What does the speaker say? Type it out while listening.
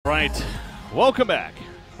right, welcome back.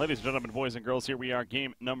 Ladies and gentlemen, boys and girls, here we are,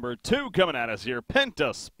 game number 2 coming at us here.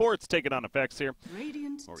 Penta Sports taking on Effects here,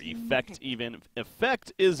 or Effect even.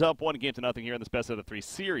 Effect is up 1-0 here in this best of the 3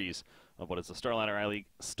 series of what is the Starladder I-League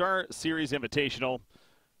Star Series Invitational.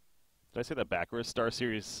 Did I say that backwards? Star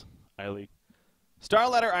Series I-League?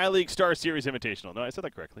 Starladder I-League Star Series Invitational. No, I said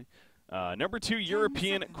that correctly. Number 2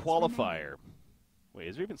 European Qualifier. Wait,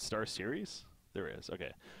 is there even Star Series? There is,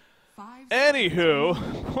 okay.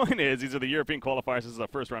 Anywho, point is, these are the European qualifiers. This is a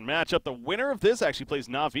first-round matchup. The winner of this actually plays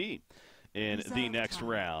Na'Vi in the next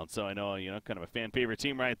round. So I know, kind of a fan-favorite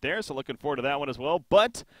team right there, so looking forward to that one as well.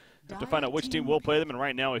 But have to find out which team will play them, and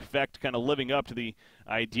right now Effect kind of living up to the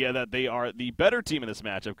idea that they are the better team in this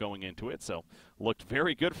matchup going into it. So looked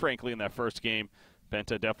very good, frankly, in that first game.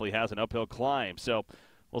 Penta definitely has an uphill climb. So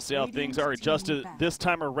we'll see how things are adjusted this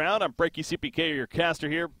time around. I'm Breaky CPK, your caster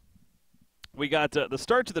here. We got the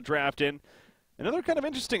start to the draft in. Another kind of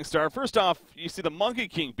interesting start. First off, you see the Monkey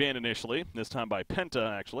King banned initially, this time by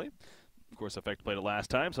Penta, actually. Of course, Effect played it last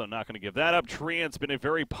time, so I'm not going to give that up. Trian's been a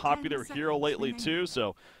very popular hero lately, too,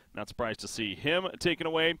 so not surprised to see him taken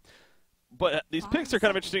away. But these picks are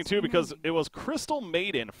kind of interesting, too, because it was Crystal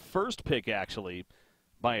Maiden, first pick, actually,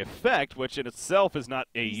 by Effect, which in itself is not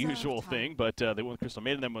a usual thing, but they went with Crystal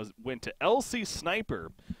Maiden, then went to LC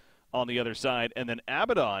Sniper on the other side, and then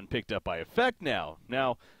Abaddon picked up by Effect now.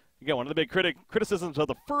 Now, again, one of the big criticisms of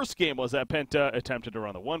the first game was that Penta attempted to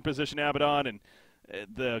run the 1 position Abaddon, and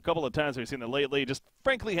the couple of times we've seen it lately just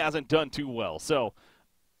frankly hasn't done too well. So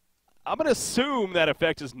I'm going to assume that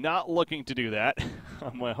Effect is not looking to do that.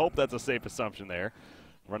 I hope that's a safe assumption there.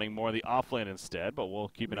 Running more of the offlane instead, but we'll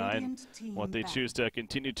keep an eye on what they choose to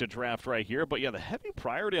continue to draft right here. But yeah, the heavy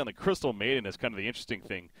priority on the Crystal Maiden is kind of the interesting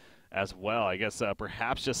thing as well. I guess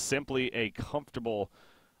perhaps just simply a comfortable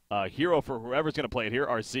hero for whoever's going to play it here.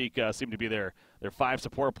 Arzeek seemed to be their 5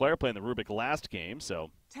 support player playing the Rubik last game,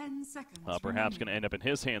 so 10 seconds perhaps going to end up in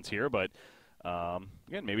his hands here. But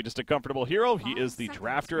again, maybe just a comfortable hero. He is the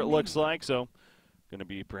drafter, it looks like, so going to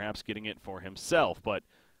be perhaps getting it for himself. But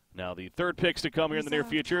now the third picks to come here in the near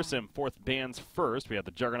future, some 4th bans first. We have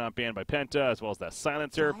the Juggernaut ban by Penta, as well as that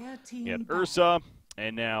Silencer. We had Ursa,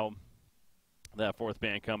 and now that 4th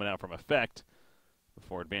ban coming out from Effect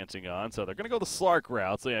before advancing on. So they're going to go the Slark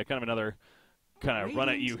route. So yeah, kind of another kind of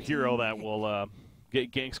run-at-you hero that will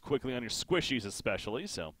get ganks quickly on your squishies especially.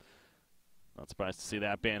 So not surprised to see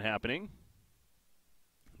that ban happening.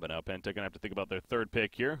 But now Penta going to have to think about their 3rd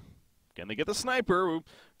pick here. Again, they get the Sniper, who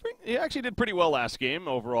he actually did pretty well last game.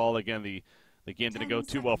 Overall, again, the game didn't go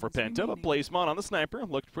too well for Penta, but Blazemon on the Sniper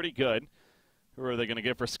looked pretty good. Who are they going to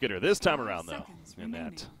get for Skitter this time around, though? In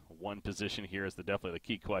that 1 position here is definitely the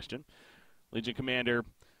key question. Legion Commander,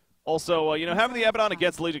 also, having the Abaddon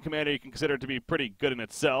against Legion Commander, you can consider it to be pretty good in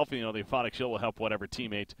itself. The Aphotic Shield will help whatever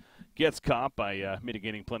teammate gets caught by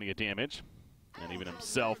mitigating plenty of damage. And even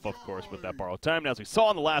himself, of course, with that borrowed time. Now, as we saw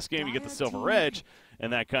in the last game, you get the Silver Edge,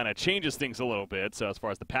 and that kind of changes things a little bit. So as far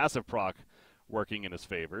as the passive proc working in his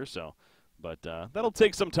favor. So, but that'll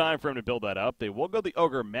take some time for him to build that up. They will go the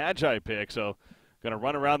Ogre Magi pick, so going to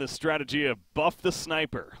run around this strategy of buff the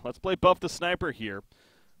Sniper. Let's play buff the Sniper here.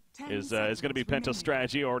 Is going to be Penta's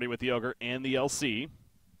strategy already with the Ogre and the LC.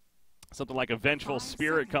 Something like a Vengeful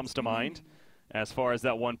Spirit comes to mind as far as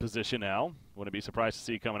that 1 position now. Wouldn't be surprised to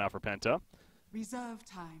see coming out for Penta. Reserve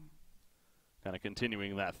time. Kind of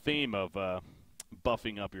continuing that theme of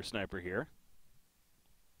buffing up your Sniper here.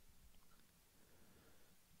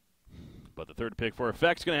 But the 3rd pick for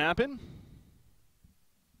Effect's going to happen.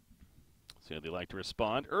 See how they like to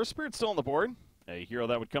respond. Earth Spirit's still on the board. A hero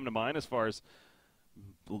that would come to mind as far as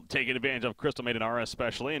taking advantage of Crystal Maiden Aura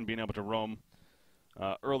especially and being able to roam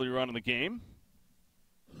earlier on in the game.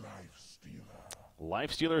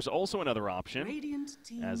 Lifestealer is also another option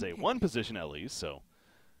as a 1 position at least, so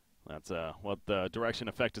that's what the direction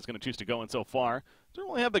Effect is going to choose to go in so far. Don't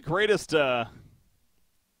really have the greatest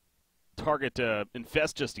target to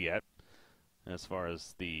infest just yet as far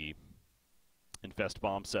as the infest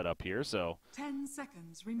bomb setup here, so 10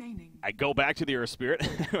 seconds remaining. I go back to the Earth Spirit,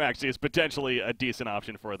 who actually is potentially a decent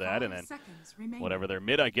option for that, and then whatever their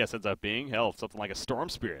mid, I guess, ends up being. Hell, something like a Storm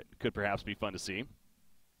Spirit could perhaps be fun to see.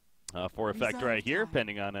 For Effect right here,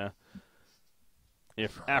 depending on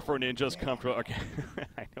if Afro Ninja's comfortable. Okay,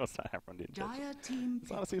 I know it's not Afro Ninja. It's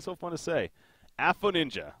honestly so fun to say. Afro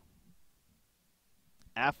Ninja.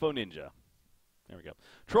 Afro Ninja. There we go.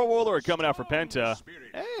 Troll Warlord are coming out for Penta.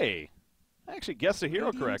 Hey, I actually guessed the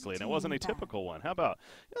hero correctly, and it wasn't a typical one. How about,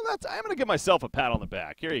 I'm going to give myself a pat on the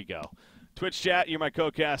back. Here you go. Twitch chat, you're my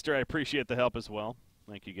co-caster. I appreciate the help as well.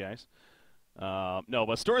 Thank you, guys. No,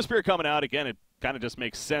 but Storm Spirit coming out again. It kind of just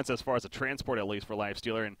makes sense as far as a transport, at least for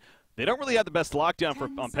Lifestealer. And they don't really have the best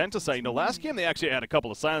lockdown on PENTA side. You know, last game they actually had a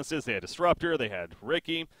couple of silences. They had Disruptor, they had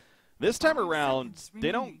Ricky. This time around,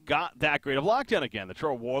 they don't got that great of lockdown again. The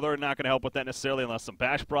Troll Warlord not going to help with that necessarily unless some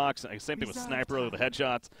bash procs. Same thing with Sniper with the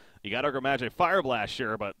headshots. You got Ogre Magic Fire Blast,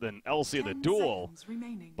 sure, but then LC the duel.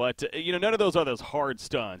 But, you know, none of those are those hard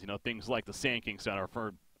stuns. You know, things like the Sand King stun or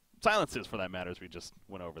for silences for that matter, as we just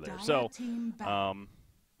went over there. So,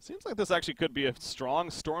 seems like this actually could be a strong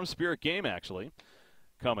Storm Spirit game, actually,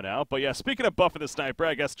 coming out. But, yeah, speaking of buffing the Sniper,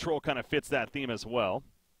 I guess Troll kind of fits that theme as well.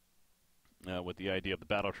 With the idea of the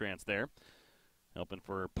battle trance there, helping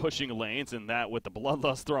for pushing lanes, and that with the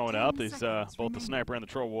Bloodlust throwing up, these both the Sniper and the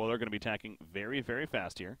Troll Warlord are going to be attacking very, very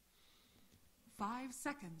fast here. 5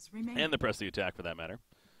 seconds remaining. And the press the attack for that matter.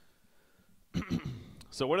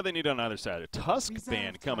 So what do they need on either side? A Tusk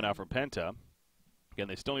Band coming out from PENTA. Again,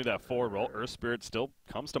 they still need that forward roll. Earth Spirit still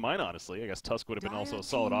comes to mind, honestly. I guess Tusk would have been also a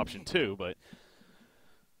solid option too, but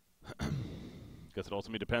I guess it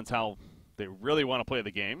ultimately depends how they really want to play the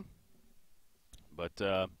game. But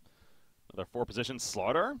another 4 positions,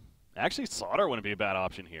 Slaughter. Actually, Slaughter wouldn't be a bad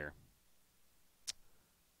option here.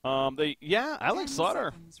 Yeah, I like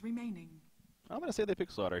Slaughter. I'm gonna say they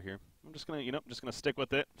pick Slaughter here. I'm just gonna, just gonna stick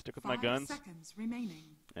with it. Stick with my guns. 5 seconds remaining.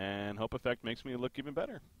 And hope effect makes me look even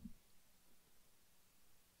better.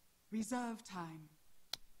 Reserve time.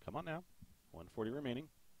 Come on now, 140 remaining.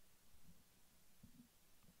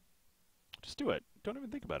 Just do it. Don't even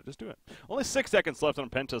think about it. Just do it. Only 6 seconds left on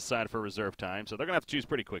PENTA's side for reserve time, so they're going to have to choose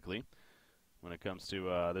pretty quickly when it comes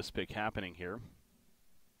to this pick happening here.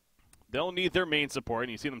 They'll need their main support,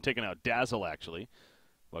 and you see them taking out Dazzle, actually.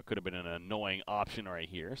 What could have been an annoying option right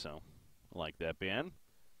here, so I like that ban.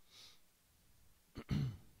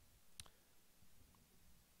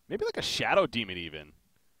 Maybe like a Shadow Demon even.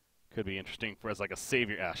 Could be interesting for as like a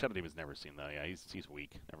savior. Shadow Demon's never seen, though. Yeah, he's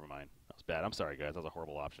weak. Never mind. That was bad. I'm sorry, guys. That was a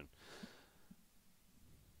horrible option.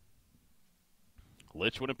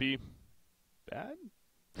 Lich wouldn't be bad.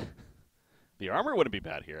 The armor wouldn't be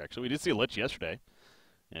bad here, actually. We did see a Lich yesterday,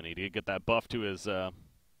 and he did get that buff to his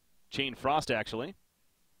Chain Frost, actually.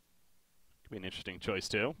 Could be an interesting choice,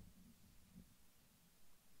 too.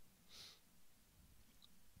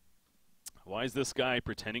 Why is this guy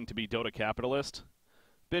pretending to be Dota Capitalist?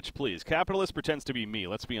 Bitch, please. Capitalist pretends to be me,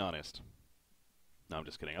 let's be honest. No, I'm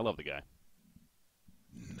just kidding. I love the guy.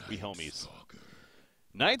 We homies.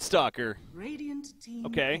 Night Stalker. Radiant team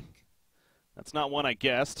okay. pick. That's not one I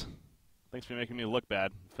guessed. Thanks for making me look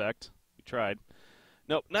bad. In fact, we tried.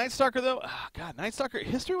 Nope. Night Stalker, though. Oh, God, Night Stalker.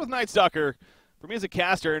 History with Night Stalker, for me as a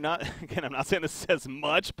caster, again, I'm not saying this says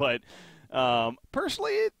much, but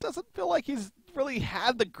personally, it doesn't feel like he's really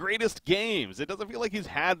had the greatest games. It doesn't feel like he's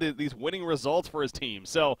had these winning results for his team.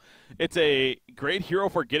 So it's a great hero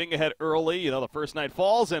for getting ahead early. You know, the first night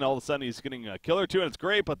falls, and all of a sudden he's getting a kill or two, and it's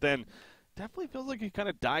great, but then definitely feels like he kind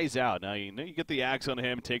of dies out. Now, you get the axe on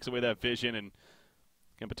him, takes away that vision, and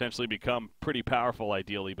can potentially become pretty powerful,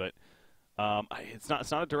 ideally. But it's not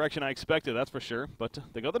a direction I expected, that's for sure. But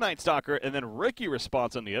they go the Night Stalker, and then Ricky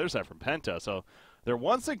responds on the other side from PENTA. So they're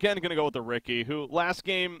once again going to go with the Ricky, who last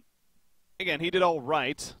game, again, he did all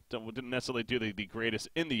right. Didn't necessarily do the greatest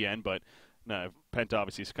in the end, but no, PENTA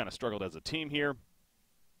obviously kind of struggled as a team here.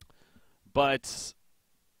 But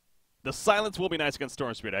the silence will be nice against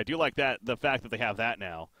Storm Spirit. I do like that, the fact that they have that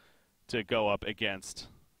now to go up against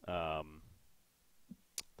the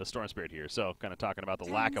Storm Spirit here. So kind of talking about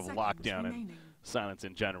the lack of lockdown and silence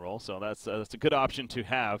in general. So that's a good option to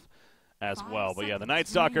have as well. But yeah, the Night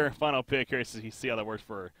Stalker, final pick here. So you see how that works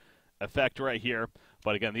for effect right here.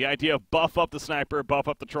 But again, the idea of buff up the Sniper, buff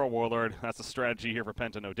up the Troll Warlord, that's a strategy here for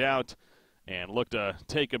PENTA, no doubt. And look to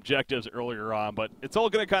take objectives earlier on. But it's all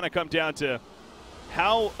going to kind of come down to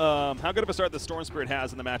how good of a start the Storm Spirit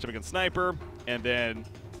has in the matchup against Sniper, and then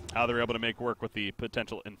how they're able to make work with the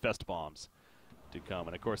potential Infest bombs to come.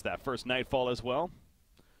 And, of course, that first Nightfall as well,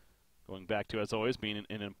 going back to, as always, being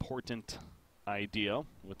an important idea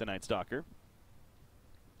with the Night Stalker.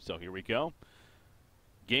 So here we go.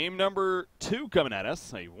 Game number 2 coming at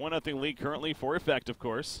us. A 1-0 lead currently for effect, of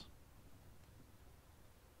course,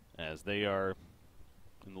 as they are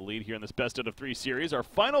in the lead here in this best out of 3 series. Our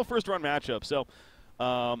final first-round matchup. So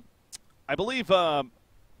I believe, well,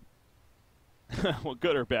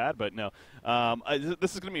 good or bad, but no.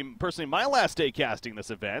 This is going to be, personally, my last day casting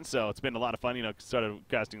this event, so it's been a lot of fun. You know, started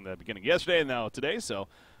casting the beginning yesterday and now today, so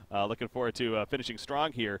looking forward to finishing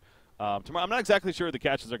strong here. Tomorrow, I'm not exactly sure the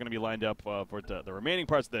catches are going to be lined up for the remaining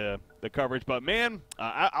parts of the coverage, but, man,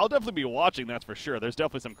 I'll definitely be watching, that's for sure. There's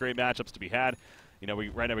definitely some great matchups to be had. You know,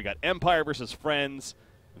 right now we got Empire versus Friends,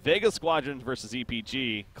 Vega Squadron versus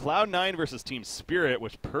EPG, Cloud9 versus Team Spirit,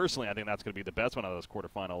 which personally I think that's going to be the best one out of those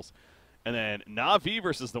quarterfinals, and then Na'Vi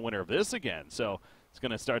versus the winner of this again. So it's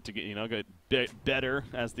going to start to get better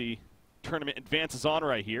as the tournament advances on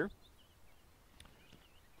right here,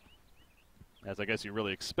 as I guess you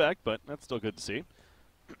really expect, but that's still good to see.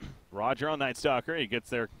 Roger on Night Stalker, he gets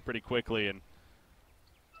there pretty quickly and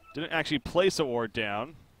didn't actually place a ward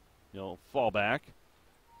down. He'll fall back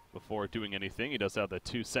before doing anything. He does have the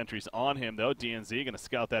 2 sentries on him, though. DNZ going to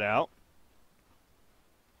scout that out.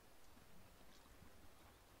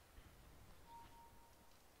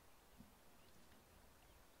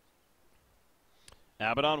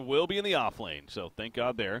 Abaddon will be in the off lane, so thank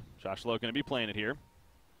God there. Josh Lowe going to be playing it here.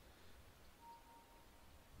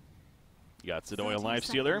 You got Sedoya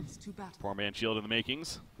Lifestealer, Poor Man Shield in the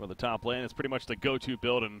makings for the top lane. It's pretty much the go-to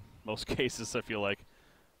build in most cases, I feel like.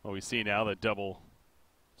 What we see now, the double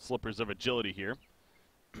slippers of agility here.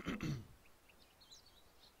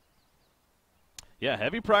 Yeah,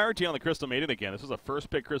 heavy priority on the Crystal Maiden again. This was a first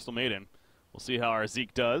pick Crystal Maiden. We'll see how our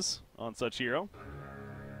Zeke does on such hero.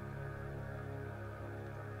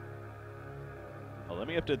 Oh, let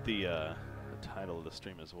me update the title of the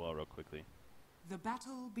stream as well real quickly. The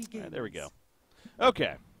battle begins. Right, there we go.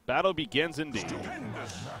 Okay, battle begins indeed.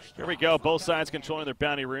 Here we go, both sides controlling their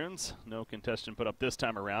bounty runes. No contestant put up this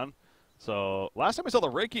time around. So last time we saw the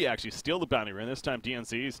Ricky actually steal the bounty rune. This time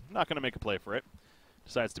DNC's not going to make a play for it.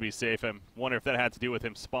 Decides to be safe. I wonder if that had to do with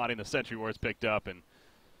him spotting the sentry wards picked up, and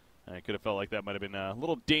I could have felt like that might have been a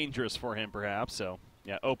little dangerous for him perhaps. So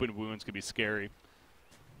yeah, open wounds could be scary.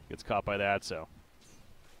 Gets caught by that, so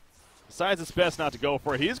decides it's best not to go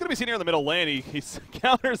for it. He's going to be seen here in the middle lane. He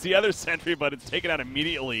counters the other sentry, but it's taken out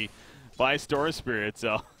immediately by Storm Spirit.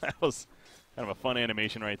 So that was kind of a fun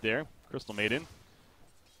animation right there. Crystal Maiden.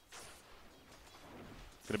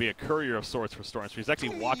 Going to be a courier of sorts for Storm Spirit. He's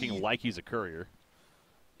actually walking like he's a courier.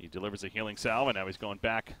 He delivers a healing salve, and now he's going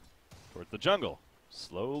back towards the jungle.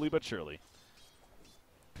 Slowly but surely.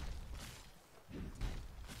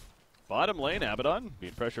 Bottom lane, Abaddon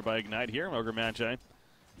being pressured by Ignite here. Ogre Magi.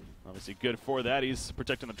 Obviously good for that. He's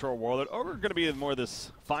protecting the Troll Warlord. Ogre going to be in more of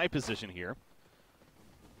this 5 position here.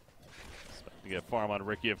 Expect to get farm on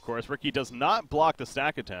Ricky, of course. Ricky does not block the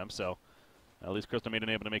stack attempt, so at least Crystal Maiden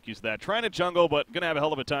able to make use of that. Trying to jungle, but going to have a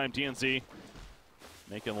hell of a time. DNC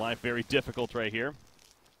making life very difficult right here.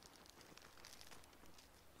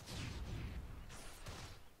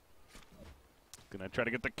 Going to try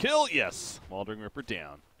to get the kill. Yes. Waldring Ripper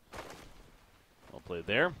down. Well played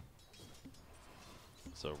there.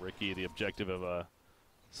 So Ricky, the objective of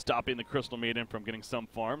stopping the Crystal Maiden from getting some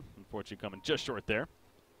farm. Unfortunately coming just short there.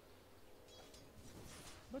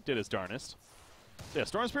 But did his darnest. So yeah,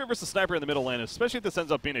 Storm Spirit versus Sniper in the middle lane, especially if this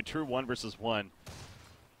ends up being a true 1 versus 1.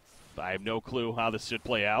 I have no clue how this should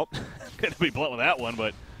play out. Going to be blunt with that one,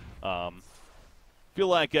 but feel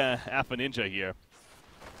like Alpha Ninja here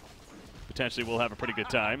potentially will have a pretty good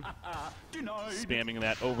time. Spamming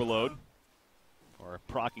that overload, or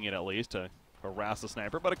proccing it at least to harass the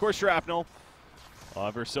Sniper. But of course Shrapnel,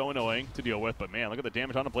 ever so annoying to deal with. But man, look at the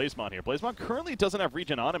damage on the Blazemon here. Blazemon currently doesn't have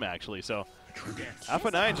regen on him actually, so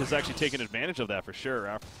Alpha Ninja has actually taken advantage of that for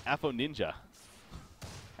sure. Alpha Ninja.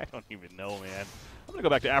 I don't even know, man. I'm gonna go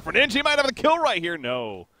back to Alpha Ninja. He might have the kill right here.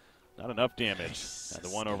 No, not enough damage. Had the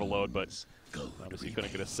 1 overload, but obviously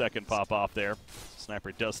couldn't get a second pop off there.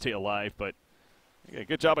 Sniper does stay alive, but okay,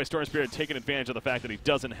 good job by Storm Spirit taking advantage of the fact that he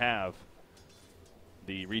doesn't have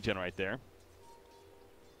the regen right there.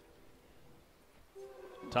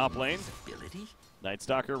 Top lane, Night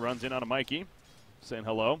Stalker runs in on a Mikey, saying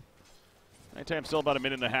hello. Nighttime still about a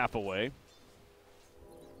minute and a half away.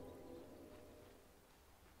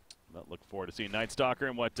 But look forward to seeing Night Stalker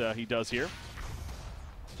and what he does here.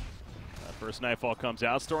 First Nightfall comes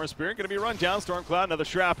out. Storm Spirit going to be run down. Stormcloud, another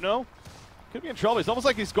Shrapnel. Could be in trouble. He's almost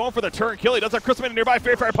like he's going for the turn kill. He does have Crystal Maiden nearby.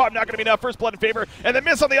 Fairy Fire Pop not going to be enough. First blood in favor. And the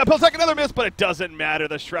miss on the uphill. Take another miss, but it doesn't matter.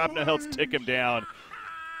 The Shrapnel helps tick him down.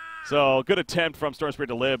 So good attempt from Storm Spirit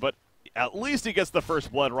to live, but at least he gets the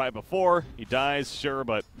first blood right before. He dies, sure,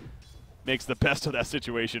 but makes the best of that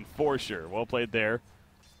situation for sure. Well played there.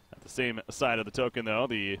 At the same side of the token, though,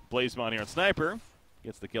 the Blazemon here on Sniper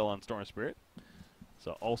gets the kill on Storm Spirit.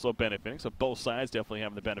 So also benefiting. So both sides definitely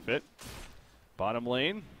having the benefit. Bottom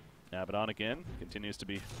lane, Abaddon again continues to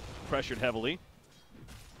be pressured heavily.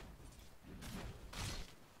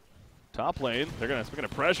 Top lane, speaking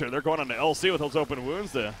of pressure, they're going on to LC with those open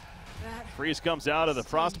wounds. The freeze comes out of the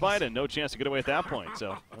frostbite and no chance to get away at that point.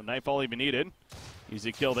 So no Nightfall even needed.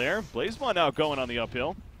 Easy kill there. Blazemon now going on the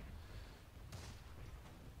uphill.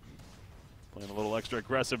 Playing a little extra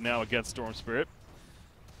aggressive now against Storm Spirit.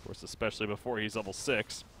 Of course, especially before he's level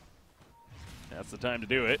 6. That's the time to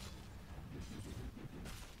do it.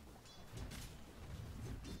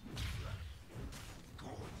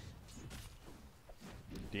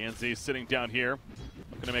 DNZ sitting down here.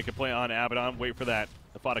 Looking to make a play on Abaddon. Wait for that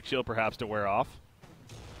Aphotic Shield perhaps to wear off.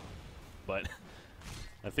 But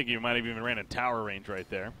I think he might have even ran in tower range right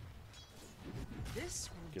there. Gets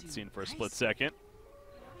seen for a split second.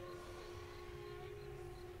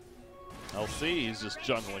 LC, he's just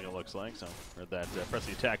jungling, it looks like. So heard that press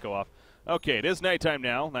the attack go off. Okay, it is nighttime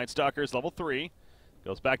now. Night Stalker's level 3.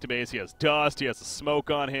 Goes back to base. He has dust. He has the smoke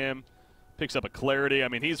on him. Picks up a clarity. I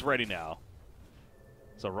mean, he's ready now.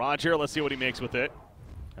 So Roger, let's see what he makes with it.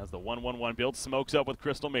 Has the 1-1-1 build. Smokes up with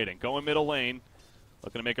Crystal Maiden. Going middle lane.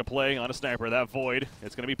 Looking to make a play on a sniper. That Void.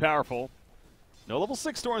 It's going to be powerful. No level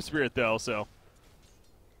 6 Storm Spirit, though, so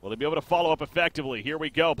will they be able to follow up effectively? Here we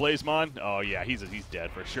go. Blazemon. Oh, yeah, he's dead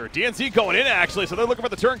for sure. DNZ going in, actually, so they're looking for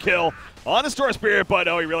the turn kill on the Storm Spirit, but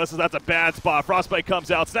oh, he realizes that's a bad spot. Frostbite comes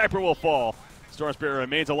out. Sniper will fall. Storm Spirit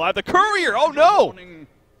remains alive. The Courier! Oh, no!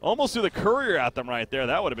 Almost threw the Courier at them right there.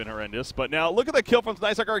 That would have been horrendous. But now look at the kill from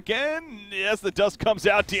Night Stalker again. Yes, the dust comes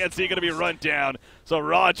out. DNC going to be run down. So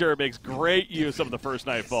Roger makes great use of the first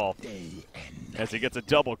Nightfall as he gets a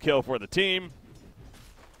double kill for the team.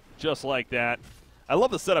 Just like that. I love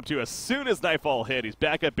the setup, too. As soon as Nightfall hit, he's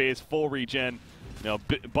back at base, full regen. You know,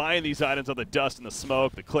 buying these items of the dust and the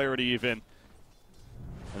smoke, the clarity even,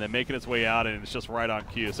 and then making its way out, and it's just right on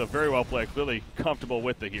cue. So very well played. Clearly comfortable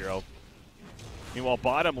with the hero. Meanwhile,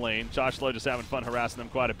 bottom lane, Josh Lowe just having fun harassing them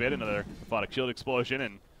quite a bit. Another Aphotic Shield explosion,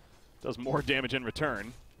 and does more damage in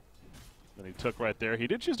return than he took right there. He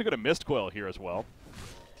did choose to go to Mist Coil here as well.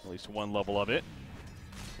 At least one level of it.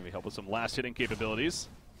 Maybe help with some last hitting capabilities.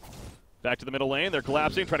 Back to the middle lane. They're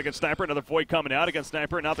collapsing, trying to get Sniper. Another Void coming out against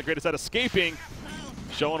Sniper. Not the greatest at escaping.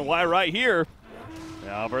 Showing why right here.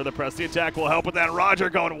 However, the press the attack will help with that. Roger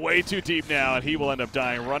going way too deep now, and he will end up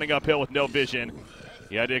dying, running uphill with no vision.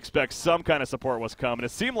 You had to expect some kind of support was coming.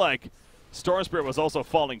 It seemed like Storm Spirit was also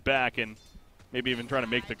falling back and maybe even trying to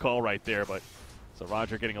make the call right there. But so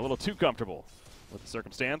Roger getting a little too comfortable with the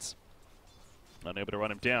circumstance. Unable to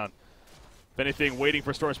run him down. If anything, waiting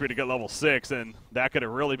for Storm Spirit to get level 6, and that could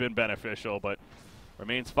have really been beneficial, but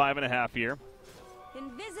remains 5.5 here.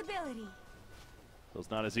 Invisibility. So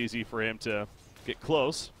it's not as easy for him to get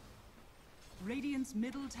close. Radiant's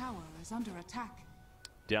middle tower is under attack.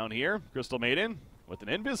 Down here, Crystal Maiden with an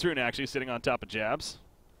Invis rune actually sitting on top of Jabs.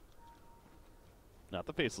 Not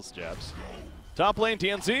the faceless Jabs. Top lane,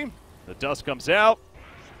 TNC. The dust comes out.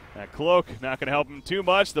 That cloak not going to help him too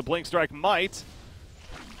much. The Blink Strike might.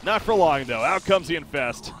 Not for long, though. Out comes the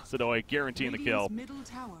Infest. Sidoi guaranteeing the kill.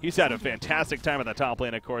 He's had a fantastic time at the top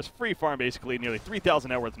lane, of course. Free farm, basically, nearly 3,000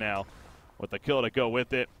 net worth now with the kill to go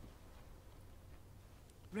with it.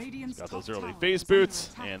 Got those early phase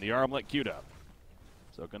boots and the armlet queued up.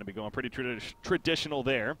 So going to be going pretty traditional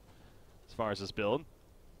there as far as this build.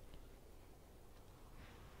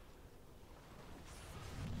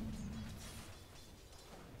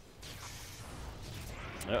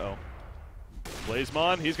 Uh-oh.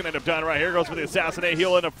 Blazemon, he's going to end up dying right here. Goes for the Assassinate.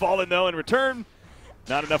 He'll end up falling, though, in return.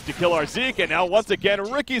 Not enough to kill our Zeke, and now once again,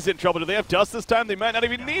 Ricky's in trouble. Do they have dust this time? They might not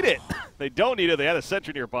even need it. They don't need it. They had a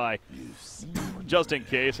sentry nearby just in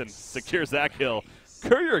case, and secures that kill.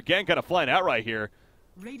 Courier again kind of flying out right here.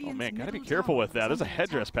 Oh, man, got to be careful with that. There's a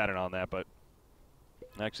headdress pattern on that, but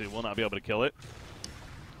actually will not be able to kill it.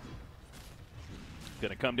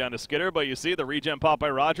 Going to come down to Skitter, but you see the regen pop by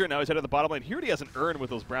Roger. Now he's headed to the bottom lane. Here he has an urn with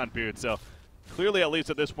those brown boots, so clearly, at least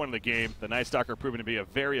at this point in the game, the Night Stalker proving to be a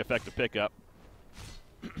very effective pickup.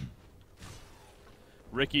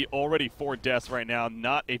 Ricky already 4 deaths right now.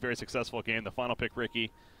 Not a very successful game. The final pick,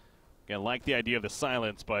 Ricky. Again, like the idea of the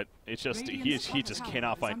silence, but it's just he just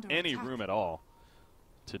cannot find any room at all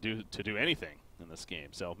to do anything in this game.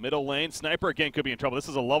 So middle lane, Sniper again could be in trouble. This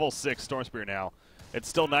is a level 6 Storm Spear now. It's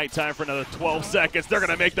still nighttime for another 12 seconds. They're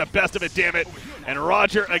going to make the best of it, damn it. And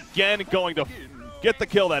Roger again going to get the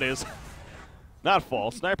kill, that is. Not fall.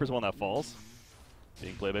 Sniper's one that falls.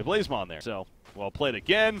 Being played by Blazemon there. So, well played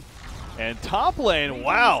again. And top lane,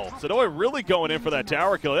 wow. Sidoi really going in for that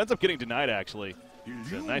tower kill. It ends up getting denied, actually.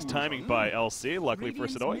 Nice timing by LC. Luckily for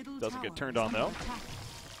Sidoi. Doesn't get turned on, though.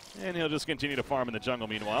 And he'll just continue to farm in the jungle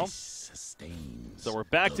meanwhile. So we're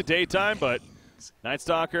back to daytime, but Night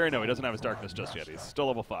Stalker, no, he doesn't have his darkness just yet. He's still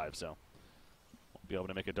level 5, so won't be able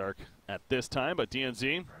to make it dark at this time. But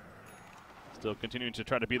DNZ still continuing to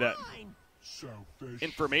try to be that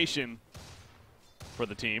information for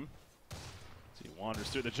the team. So he wanders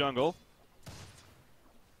through the jungle.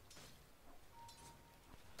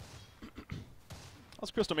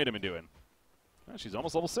 How's Crystal Maiden been doing? Oh, she's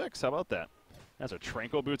almost level 6. How about that? That's her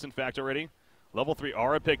Tranquil boots, in fact, already. Level 3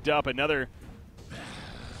 Aura picked up. Another.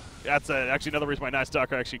 That's actually another reason why Night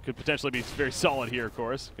Stalker actually could potentially be very solid here, of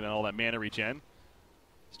course. Getting all that mana reach in.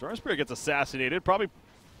 Storm Spirit gets assassinated. Probably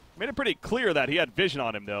made it pretty clear that he had vision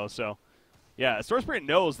on him, though. So, yeah, Storm Spirit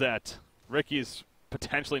knows that Ricky's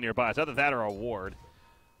potentially nearby. It's either that or a ward.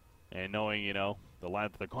 And knowing, you know, the line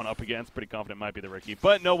that they're going up against, pretty confident it might be the Ricky.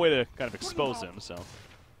 But no way to kind of expose him, so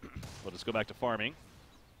we'll just go back to farming.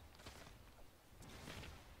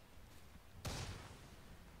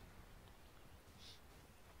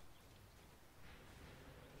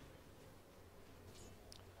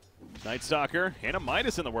 Night Stalker, and a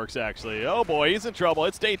Midas in the works, actually. Oh boy, he's in trouble.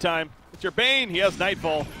 It's daytime. It's your Bane. He has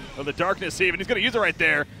Nightfall of the Darkness even. He's going to use it right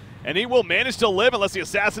there. And he will manage to live unless he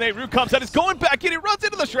assassinate. Root comes out. He's going back in. He runs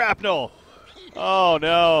into the shrapnel. Oh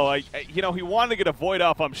no. You know, he wanted to get a void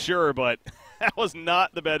off, I'm sure, but that was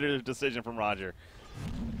not the better decision from Roger.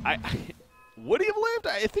 Would he have lived?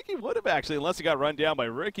 I think he would have, actually, unless he got run down by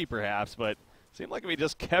Ricky, perhaps. But it seemed like if he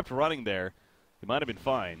just kept running there, he might have been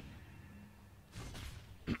fine.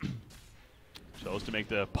 Chose to make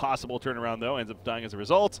the possible turnaround, though. Ends up dying as a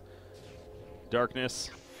result. Darkness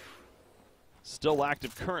still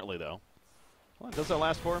active currently, though. Well, does that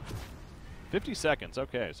last for? 50 seconds.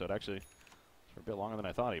 Okay, so it actually for a bit longer than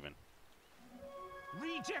I thought, even.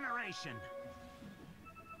 Regeneration.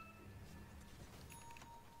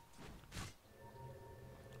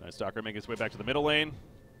 Nice Stalker making his way back to the middle lane.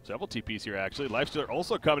 Several TPs here, actually. Lifestealer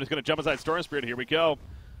also coming. He's going to jump inside Storm Spirit. Here we go.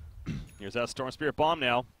 Here's that Storm Spirit bomb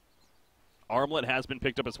now. Armlet has been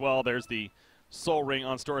picked up as well. There's the Soul Ring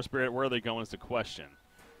on Storm Spirit. Where are they going is the question.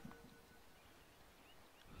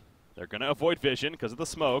 They're going to avoid vision because of the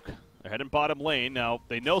smoke. They're heading bottom lane. Now,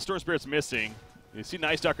 they know Storm Spirit's missing. You see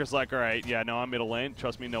Night Stalker's like, all right, yeah, no, I'm middle lane.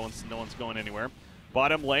 Trust me, no one's going anywhere.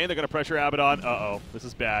 Bottom lane, they're going to pressure Abaddon. Uh-oh, this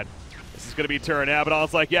is bad. This is going to be turn.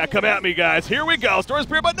 Abaddon's like, yeah, come at me, guys. Here we go. Storm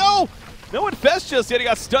Spirit, but no! No Infest just yet. He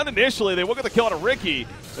got stunned initially. They will get the kill on a Ricky.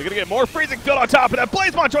 They're going to get more Freezing Field on top of that.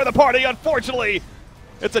 Blazemon joined the party. Unfortunately,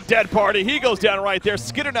 it's a dead party. He goes down right there.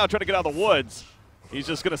 Skidder now trying to get out of the woods. He's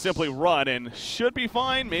just going to simply run and should be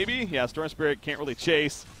fine, maybe. Yeah, Storm Spirit can't really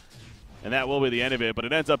chase. And that will be the end of it. But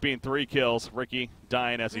it ends up being 3 kills. Ricky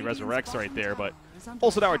dying as he resurrects right there. But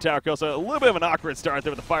also now our tower kill. So a little bit of an awkward start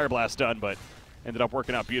there with the Fire Blast done, but ended up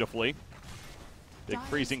working out beautifully. Big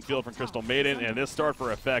Freezing Field from Crystal Maiden, and this start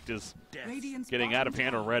for effect is getting out of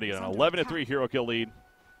hand already. An 11-3 hero kill lead.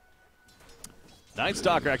 Night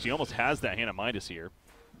Stalker actually almost has that Hand of Midas here.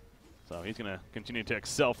 So he's going to continue to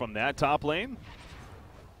excel from that top lane.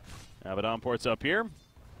 Abaddon ports up here,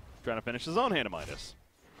 trying to finish his own Hand of Midas.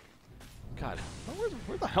 God,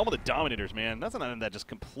 where's the helm of the Dominators, man? That's an item that just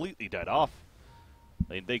completely died off.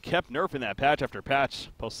 They kept nerfing that patch after patch,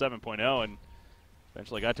 post 7.0, and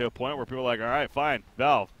eventually got to a point where people were like, all right, fine,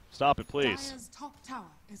 Valve, stop it, please. Dire's top tower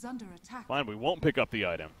is under attack. Fine, we won't pick up the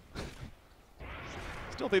item.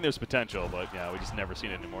 Still think there's potential, but yeah, we just never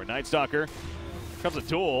seen it anymore. Night Stalker, here comes a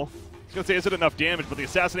duel. I was going to say, is it enough damage, but the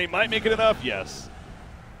Assassinate might make it enough? Yes.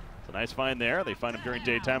 It's a nice find there. They find him during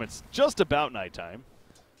daytime. It's just about nighttime.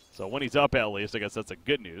 So when he's up, at least, I guess that's the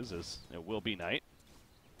good news, is it will be night.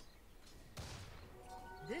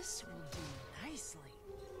 This will do nicely.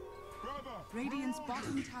 Radiant's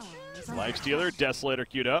bottom tower is under Lifestealer, Desolator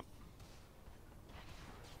queued up.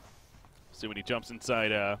 See when he jumps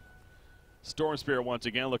inside Storm Spirit once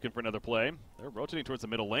again, looking for another play. They're rotating towards the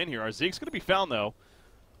middle lane here. Our Zeke's going to be found, though,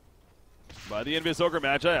 by the Invis Ogre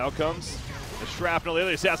Magi. Out comes the Shrapnel.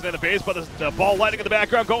 The assassin in the base, but the ball lightning in the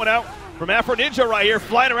background going out from Afro Ninja right here.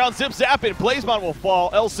 Flying around, zip zapping. Blazemon will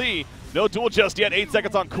fall. LC, no duel just yet. 8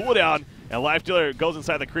 seconds on cooldown. And Lifestealer goes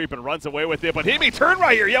inside the creep and runs away with it. But Himi turn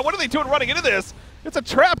right here. Yeah, what are they doing running into this? It's a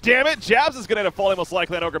trap, damn it. Jabs is going to end up falling most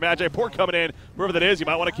likely on Ogre Magi. Port coming in. Whoever that is, you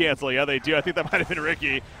might want to cancel. Yeah, they do. I think that might have been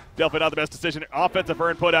Ricky. Definitely not the best decision. Offensive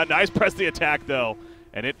burn put out. Nice press the attack, though.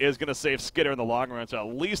 And it is going to save Skidder in the long run, so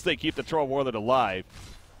at least they keep the Troll Warlord alive.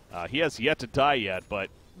 He has yet to die yet, but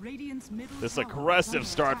this aggressive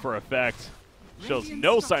start for effect shows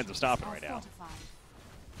no signs of stopping right now.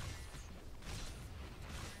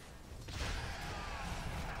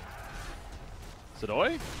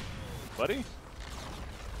 Sadoy? Buddy?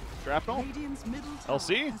 Shrapnel?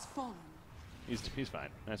 LC? He's fine.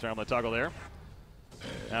 Nice armlet toggle there.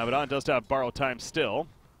 Abaddon does have borrowed time still.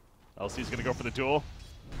 LC's going to go for the duel.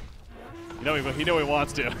 You know he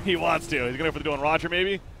wants to. He wants to. He's going to go for the duel on Roger,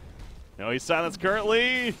 maybe? No, he's silenced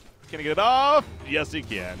currently. Can he get it off? Yes, he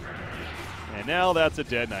can. And now that's a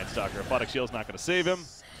dead Night Stalker. Aquatic Shield's not going to save him.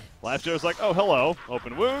 Lifestealer's like, oh, hello.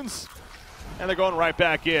 Open wounds. And they're going right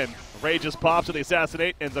back in. Ray just pops with the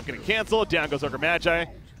assassinate, ends up getting canceled. Down goes Ogre Magi.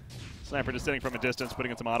 Sniper just sitting from a distance,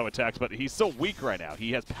 putting in some auto attacks, but he's so weak right now.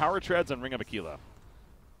 He has power treads and Ring of Aquila.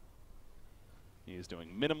 He is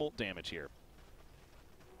doing minimal damage here.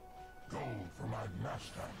 Go for my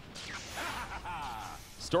master.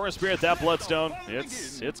 Storm Spirit, that Bloodstone,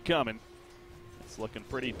 it's coming. It's looking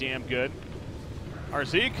pretty damn good.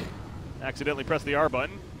 Arzeek accidentally pressed the R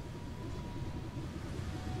button.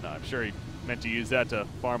 No, I'm sure he meant to use that to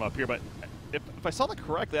farm up here, but if I saw that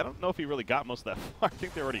correctly, I don't know if he really got most of that far. I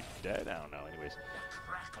think they're already dead. I don't know. Anyways,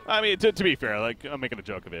 I mean, to be fair, like, I'm making a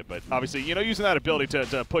joke of it, but obviously, you know, using that ability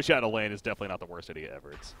to push out a lane is definitely not the worst idea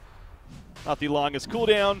ever. It's not the longest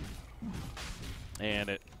cooldown, and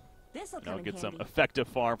it gets some effective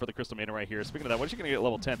farm for the Crystal Maiden right here. Speaking of that, what is she going to get at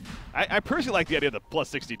level 10? I personally like the idea of the plus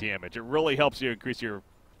 60 damage. It really helps you increase your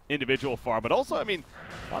individual farm, but also, I mean,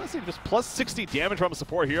 honestly, just plus 60 damage from a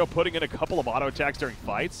support hero, putting in a couple of auto attacks during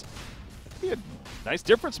fights, be a nice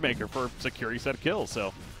difference maker for security set kills.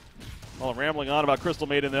 So, while I'm rambling on about Crystal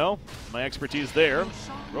Maiden, though, my expertise there.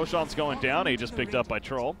 Roshan's going down. He just picked up by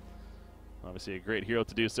Troll. Obviously, a great hero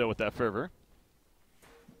to do so with that fervor.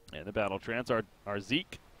 And the battle trance are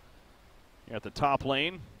Zeke here at the top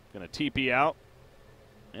lane, going to TP out.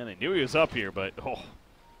 And they knew he was up here, but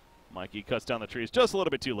Mikey cuts down the trees just a little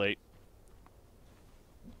bit too late.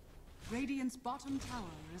 Radiant's bottom tower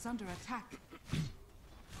is under attack.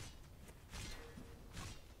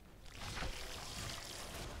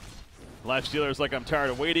 Lifestealer's like, I'm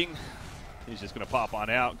tired of waiting. He's just going to pop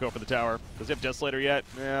on out, go for the tower. Does he have Desolator yet?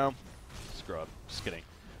 No. Screw up. Just kidding.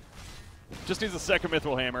 Just needs a second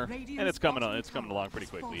Mithril Hammer, and it's coming on. It's coming along pretty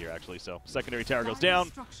quickly here, actually. So secondary tower goes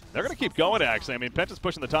down. They're going to keep going, actually. I mean, Penta's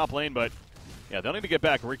pushing the top lane, but yeah, they'll need to get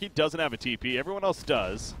back. Ricky doesn't have a TP. Everyone else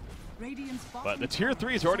does. But the tier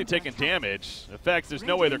 3s are already taking damage. In fact, there's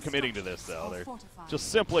no way they're committing to this, though. They're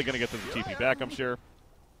just simply going to get the TP back, I'm sure.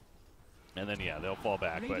 And then, yeah, they'll fall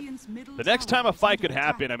back. But the next time a fight could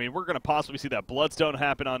happen, I mean, we're going to possibly see that Bloodstone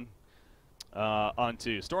happen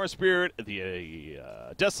onto Storm Spirit, the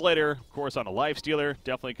Desolator, of course, on a Lifestealer,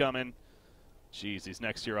 definitely coming. Jeez, these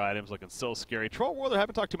next tier items looking so scary. Troll Warlord,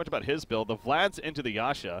 haven't talked too much about his build. The Vlad's into the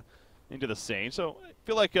Yasha, into the Sage. So I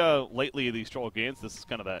feel like lately these Troll games, this is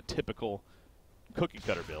kind of that typical cookie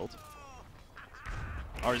cutter build.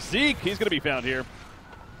 Our Zeke, he's going to be found here.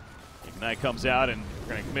 Ignite comes out, and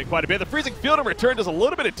we're going to commit quite a bit. The Freezing Field in return does a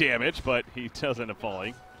little bit of damage, but he does end up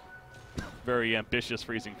falling. Very ambitious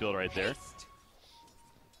Freezing Field right there.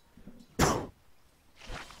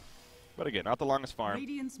 But again, not the longest farm,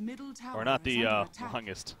 or not the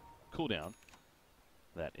longest cooldown.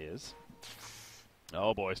 That is.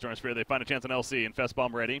 Oh boy, Storm Spirit, they find a chance on LC, and Fest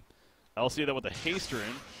Bomb ready. LC though with the haste rune.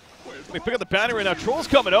 They pick up the bounty right now. Troll's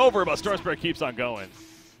coming over, but Storm Spirit keeps on going.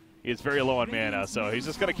 He's very low on mana, so he's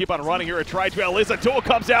just going to keep on running here and try to at least until it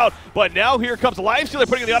comes out. But now here comes Lifestealer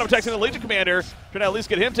putting in the auto attacks in the Legion Commander. Trying to at least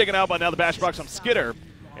get him taken out, but now the Bash Box from Skitter.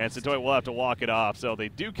 And Satoy will have to walk it off. So they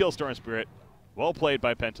do kill Storm Spirit. Well played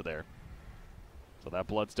by Penta there. So that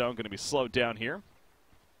Bloodstone going to be slowed down here.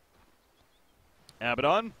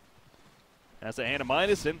 Abaddon has a hand of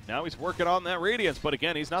Midas, and now he's working on that Radiance. But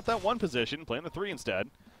again, he's not that one position, playing the 3 instead.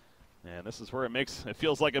 And this is where it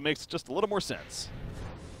feels like it makes just a little more sense.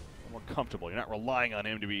 More comfortable. You're not relying on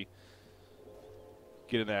him to be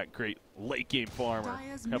getting that great late game farm or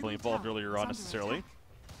heavily involved earlier on necessarily.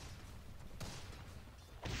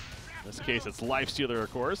 In this case, it's Lifestealer,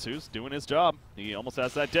 of course, who's doing his job. He almost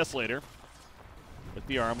has that Desolator with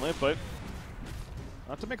the armlet, but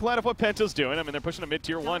not to make light of what Penta's doing. I mean, they're pushing a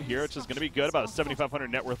mid-tier 1 here, which is going to be good. About a 7,500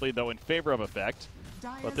 net worth lead, though, in favor of Effect.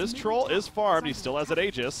 But this Troll is farmed. He still has that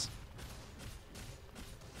Aegis.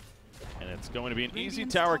 And it's going to be an easy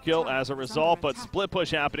tower kill as a result, but split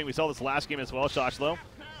push happening. We saw this last game as well. Shoshlo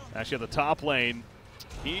actually at the top lane.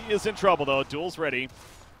 He is in trouble, though. Duel's ready.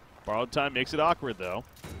 Borrowed time makes it awkward, though.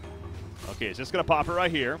 Okay, he's just going to pop it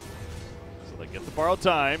right here. So they get the borrowed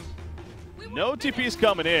time. No TP's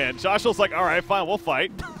coming in. Shoshlo's like, all right, fine, we'll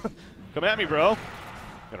fight. Come at me, bro.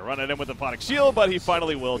 Going to run at him with the Phonic Shield, but he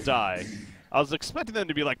finally will die. I was expecting them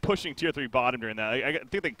to be like pushing tier 3 bottom during that. I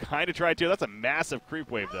think they kind of tried to. That's a massive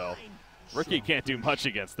creep wave, though. Rookie can't do much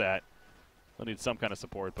against that. They'll need some kind of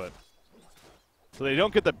support, but... So they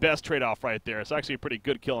don't get the best trade-off right there. It's actually a pretty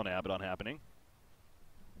good kill on Abaddon happening.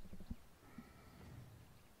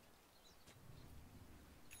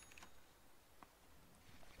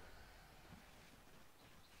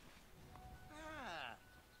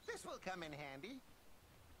 This will come in handy.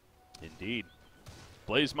 Indeed.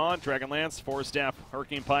 Blazemon, Dragonlance, Force Staff,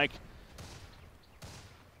 Hurricane Pike.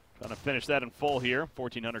 Trying to finish that in full here.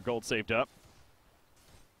 1,400 gold saved up.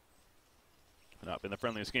 Not been the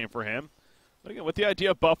friendliest game for him. But again, with the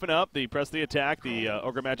idea of buffing up the Press the Attack, the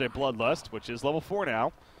Ogre Magi Bloodlust, which is level 4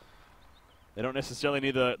 now. They don't necessarily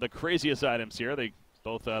need the craziest items here. They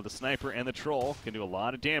both the Sniper and the Troll can do a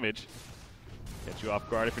lot of damage. Get you off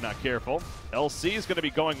guard if you're not careful. LC is going to be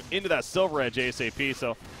going into that Silver Edge ASAP,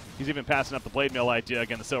 so he's even passing up the Blade Mill idea.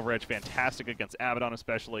 Again, the Silver Edge, fantastic against Abaddon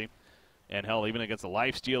especially, and hell, even against the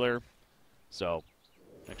Lifestealer. So,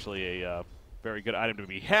 actually a very good item to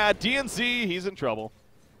be had. DNZ, he's in trouble.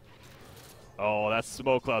 Oh, that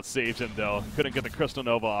Smoke Cloud saves him, though. Couldn't get the Crystal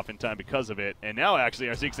Nova off in time because of it. And now, actually,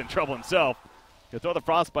 Arzeek's in trouble himself. He'll throw the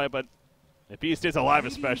Frostbite, but if he stays alive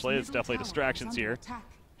especially, it's definitely distractions here.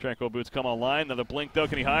 Tranquil Boots come online. Another blink, though.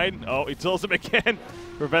 Can he hide? Oh, he tills him again.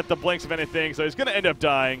 Prevent the blinks of anything, so he's going to end up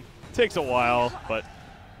dying. Takes a while, but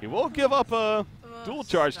he will give up a dual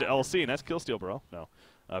charge to LC. Nice kill steal, bro. No.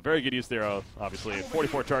 Very good use there, obviously.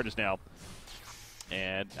 44 charges now.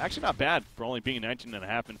 And actually not bad for only being 19 and a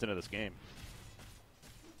half minutes into this game.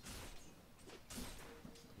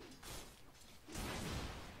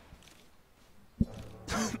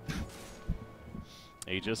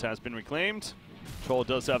 Aegis has been reclaimed. Troll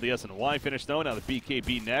does have the S and Y finish, though. Now the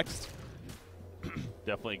BKB next.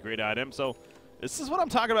 Definitely a great item. So this is what I'm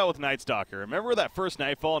talking about with Night Stalker. Remember that first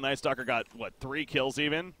Nightfall? Night Stalker got, what, 3 kills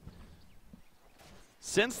even?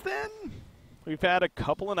 Since then, we've had a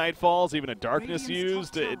couple of Nightfalls, even a Darkness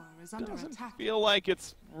used. It doesn't feel like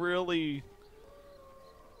it's really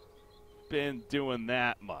been doing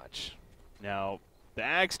that much. Now, the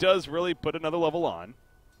Axe does really put another level on.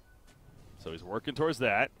 So he's working towards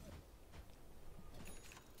that.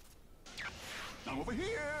 I'm over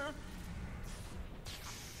here.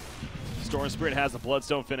 Storm Spirit has the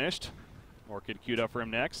Bloodstone finished. Orchid queued up for him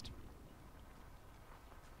next.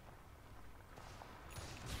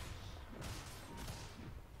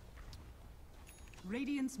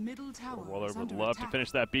 Radiant's middle tower Waller is would under love to attack.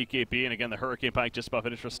 finish that BKB, and again, the Hurricane Pike just about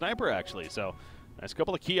finished for Sniper, actually. So, nice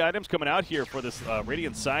couple of key items coming out here for this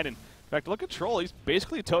Radiant side. And in fact, look at Troll. He's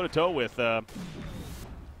basically toe-to-toe with the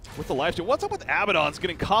Lifesteal. What's up with Abaddon's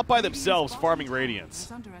getting caught by themselves farming Radiance?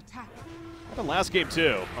 Is under attack. Happened last game,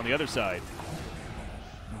 too, on the other side.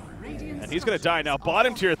 Radiant's And he's going to die now.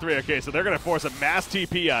 Bottom tier 3. Okay, so they're going to force a mass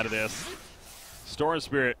TP out of this. Storm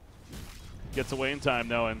Spirit gets away in time,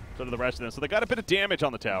 though, and so do the rest of them. So they got a bit of damage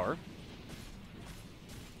on the tower.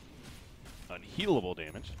 Unhealable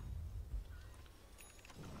damage.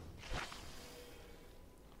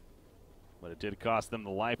 But it did cost them the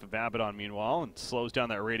life of Abaddon, meanwhile, and slows down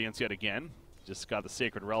that Radiance yet again. Just got the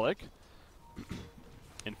Sacred Relic.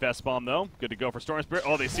 Infest Bomb, though. Good to go for Storm Spirit.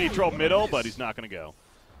 Oh, they see Troll middle, but he's not going to go.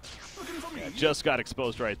 Yeah, just got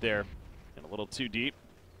exposed right there. And a little too deep.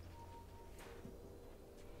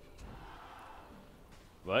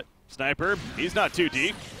 But Sniper, he's not too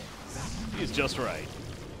deep. He's just right.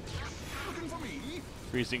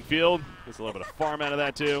 Freezing Field. Gets a little bit of farm out of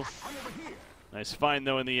that, too. Nice find,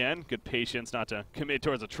 though, in the end. Good patience not to commit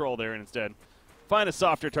towards a Troll there and instead find a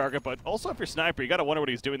softer target. But also, if you're Sniper, you got to wonder what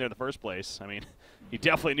he's doing there in the first place. I mean, he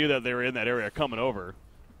definitely knew that they were in that area coming over.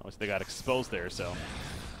 Obviously, they got exposed there, so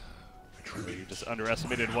maybe you just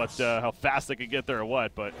underestimated what how fast they could get there or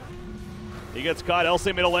what. But he gets caught.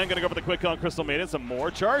 LC middle lane, going to go for the quick kill on Crystal Maiden. Some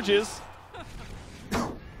more charges.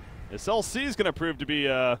 This LC is going to prove to be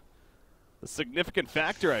a significant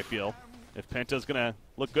factor, I feel, if Penta's going to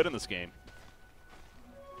look good in this game.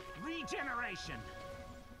 Regeneration.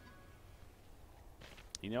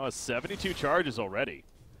 He now has 72 charges already.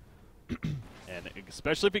 And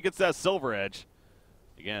especially if he gets that Silver Edge,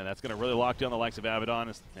 again, that's going to really lock down the likes of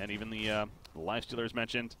Abaddon and even the Lifestealers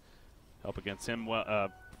mentioned. Help against him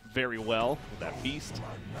very well with that Beast.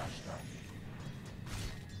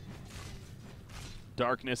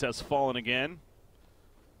 Darkness has fallen again.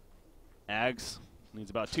 Ags needs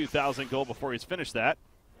about 2,000 gold before he's finished that.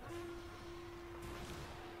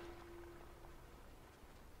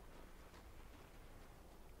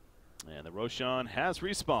 And the Roshan has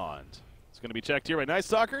respawned. It's going to be checked here by Night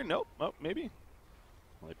Stalker. Nope. Oh, maybe.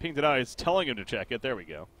 Well, they pinged it out. He's telling him to check it. There we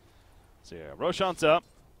go. So, yeah, Roshan's up.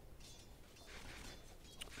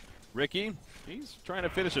 Ricky, he's trying to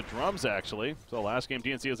finish the drums, actually. So, last game,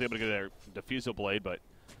 DNC was able to get their Diffusal Blade, but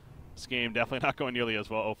this game definitely not going nearly as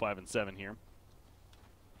well. 0-5 and 7 here.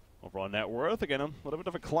 Overall net worth, again, a little bit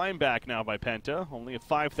of a climb back now by Penta. Only a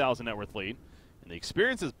 5,000 net worth lead. And the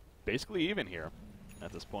experience is basically even here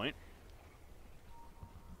at this point.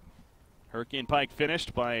 Hurricane Pike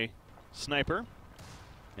finished by Sniper.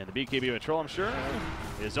 And the BKB Patrol, I'm sure,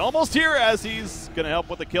 is almost here as he's going to help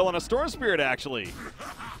with the kill on a Storm Spirit, actually.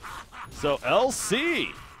 So LC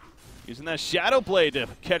using that Shadow Blade to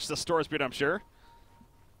catch the Storm Spirit, I'm sure.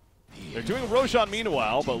 They're doing Roshan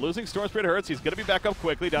meanwhile, but losing Storm Spirit hurts. He's going to be back up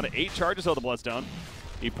quickly, down to 8 charges of the Bloodstone.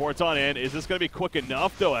 He ports on in. Is this going to be quick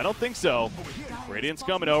enough, though? I don't think so. Radiant's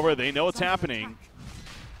coming over. They know what's happening.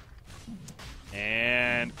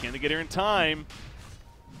 And can they get here in time?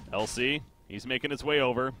 LC, he's making his way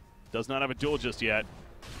over. Does not have a duel just yet.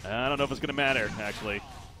 I don't know if it's going to matter, actually.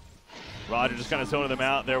 Roger just kind of zoning them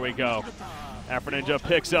out. There we go. Afro Ninja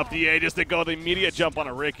picks up the Aegis to go the immediate jump on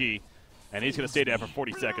a Ricky. And he's going to stay down for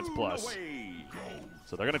 40 seconds plus.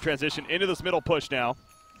 So they're going to transition into this middle push now.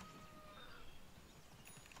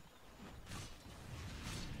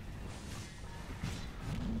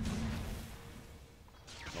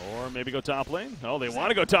 Or maybe go top lane. Oh, they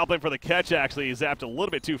want to go top lane for the catch, actually. He zapped a little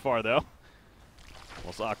bit too far, though.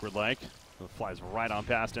 Almost awkward-like. It flies right on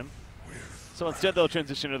past him. So instead, they'll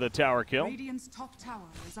transition to the tower kill. Radiant's top tower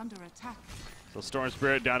is under attack. So Storm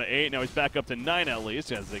Spirit down to 8. Now he's back up to 9 at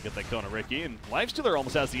least as they get that kill on a Ricky. And Lifestealer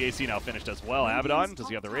almost has the AC now finished as well. Abaddon, does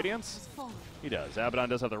he have the Radiance? He does. Abaddon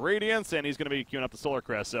does have the Radiance, and he's going to be queuing up the Solar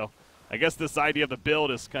Crest. So I guess this idea of the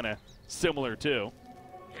build is kind of similar, too.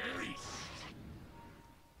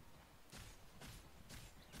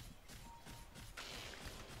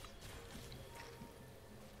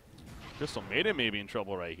 Crystal Maiden may be in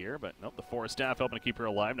trouble right here, but nope, the Forest Staff helping to keep her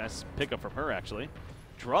alive. Nice pickup from her, actually.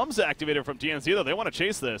 Drums activated from DNC, though. They want to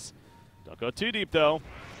chase this. Don't go too deep, though.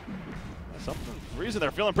 Some reason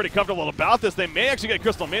they're feeling pretty comfortable about this. They may actually get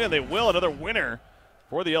Crystal Maiden. They will. Another winner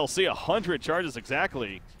for the LC. 100 charges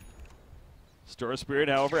exactly. Storm Spirit,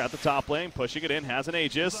 however, at the top lane, pushing it in, has an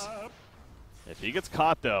Aegis. If he gets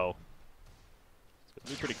caught, though, it's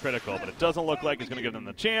going to be pretty critical, but it doesn't look like he's going to give them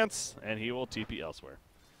the chance, and he will TP elsewhere.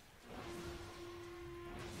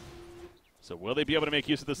 So will they be able to make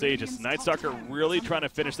use of this Aegis? Nightstalker really trying to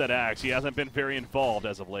finish that axe. He hasn't been very involved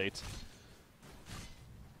as of late.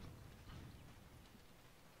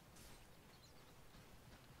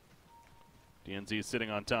 DNZ is sitting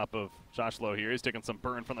on top of Joshlo here. He's taking some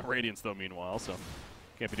burn from the Radiance, though, meanwhile, so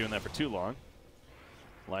can't be doing that for too long.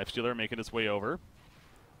 Lifestealer making his way over.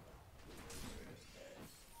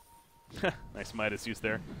 Nice Midas use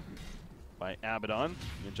there by Abaddon.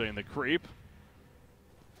 Enjoying the creep.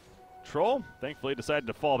 Troll, thankfully, decided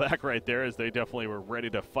to fall back right there as they definitely were ready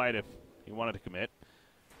to fight if he wanted to commit.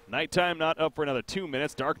 Nighttime not up for another 2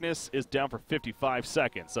 minutes. Darkness is down for 55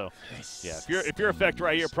 seconds. So, yeah, if you're effect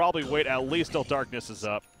right here, probably wait at least till darkness is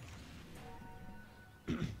up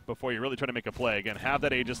before you really try to make a play. Again, have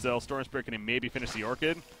that Aegis though. Storm Spirit can maybe finish the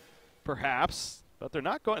Orchid, perhaps, but they're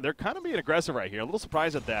not going. They're kind of being aggressive right here. A little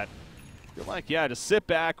surprised at that. You're like, yeah, just sit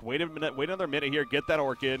back, wait a minute, wait another minute here, get that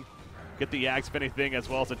Orchid. Get the Axe, if anything, as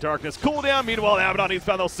well as the Darkness. Cooldown. Meanwhile, Abaddon, he's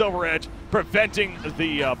found those Silver Edge, preventing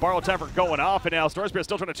the borrow time from going off. And now Storm Spirit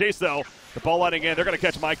still trying to chase, though. The ball lighting in. They're going to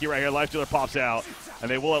catch Mikey right here. Lifestealer pops out.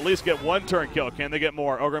 And they will at least get one turn kill. Can they get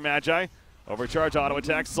more? Ogre Magi. Overcharge auto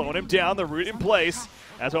attack, slowing him down. The root in place.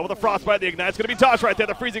 As well with the Frostbite, the Ignite's going to be tossed right there.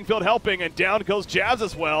 The Freezing Field helping. And down goes Jabs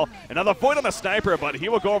as well. Another void on the Sniper, but he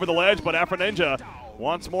will go over the ledge. But Afro Ninja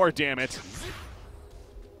wants more, damn it.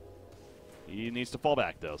 He needs to fall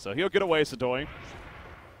back, though, so he'll get away, Sadoy.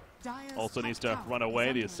 Also needs to run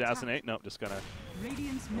away, the Assassinate. Nope, just gonna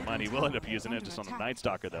mind he will end up using it just on the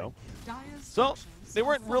Nightstalker, though. So, they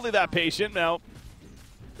weren't really that patient. Now,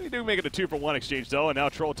 they do make it a 2-for-1 exchange, though, and now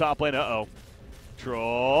Troll top lane. Uh-oh.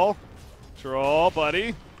 Troll. Troll,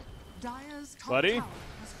 buddy. Buddy.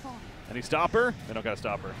 Any stopper? They don't got a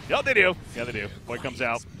stopper. Yep, they do. Yeah, they do. Boy comes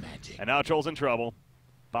out. And now Troll's in trouble.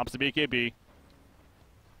 Pops the BKB.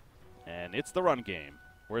 And it's the run game.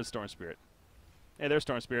 Where's Storm Spirit? Hey, there's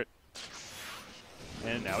Storm Spirit.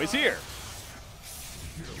 And now he's here.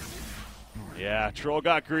 Yeah, Troll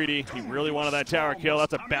got greedy. He really wanted that tower kill.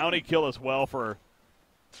 That's a bounty kill as well for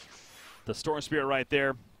the Storm Spirit right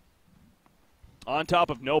there. On top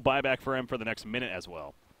of no buyback for him for the next minute as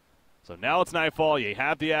well. So now it's nightfall. You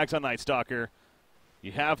have the Axe on Nightstalker.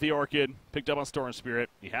 You have the Orchid picked up on Storm Spirit.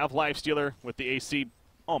 You have Lifestealer with the AC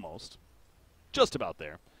almost. Just about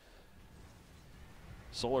there.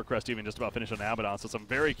 Solar Crest even just about finished on Abaddon, so some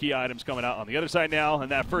very key items coming out on the other side now,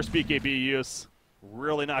 and that first BKB use,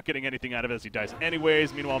 really not getting anything out of it as he dies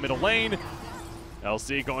anyways. Meanwhile, middle lane,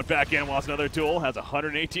 LC going back in, wants another tool, has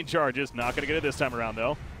 118 charges, not going to get it this time around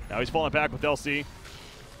though. Now he's falling back with LC.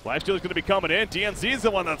 Lifestealer's going to be coming in, DNZ's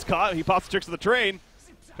the one that's caught, he pops the tricks of the train.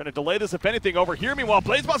 Trying to delay this if anything over here. Meanwhile,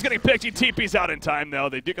 Blazeball's getting picked, he TP's out in time though.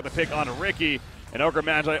 They do get the pick on Ricky, and Ogre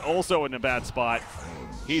Magi also in a bad spot.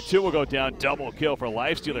 He, too, will go down. Double kill for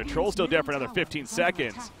Lifestealer. Troll still dead for another 15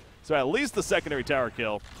 seconds. So at least the secondary tower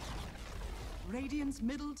kill. Radiant's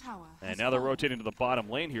middle tower. And now they're rotating to the bottom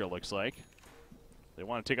lane here, it looks like. They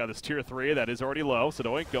want to take out this tier 3 that is already low.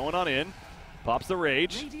 Sadoink going on in. Pops the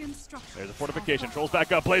rage. There's a fortification. Trolls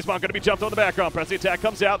back up. Blazebomb going to be jumped on the background. Press the attack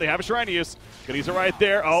comes out. They have a shrine to use. Going to use it right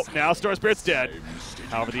there. Oh, now Storm Spirit's dead.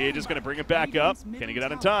 However, the Age is going to bring it back up. Can he get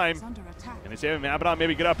out in time? Can they save him? Abaddon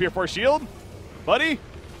maybe get up here for a shield? Buddy?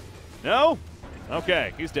 No?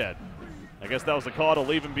 Okay, he's dead. I guess that was the call to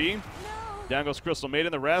leave him be. Down goes Crystal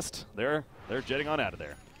Maiden. The rest, they're jetting on out of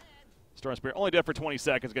there. Storm Spirit only dead for 20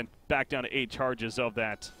 seconds. Again, back down to 8 charges of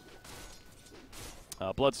that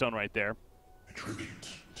Bloodstone right there. A tribute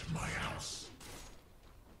to my house.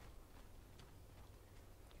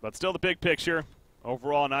 But still the big picture.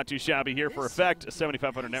 Overall, not too shabby here for Effect. A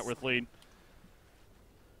 7,500 net worth lead.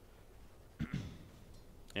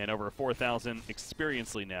 And over 4,000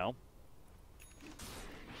 experience lead now.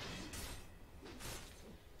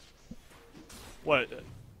 What?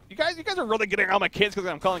 You guys are really getting on my kids because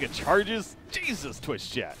I'm calling it charges? Jesus,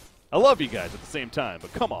 Twitch chat. I love you guys at the same time,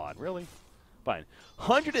 but come on, really? Fine.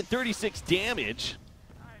 136 damage.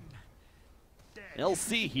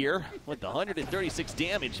 LC here with the 136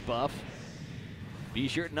 damage buff. Be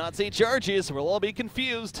sure to not say charges, we'll all be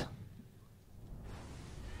confused.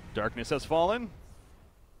 Darkness has fallen.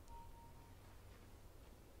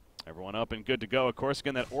 Everyone up and good to go. Of course,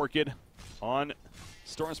 again, that Orchid on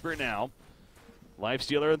Storm Spirit now.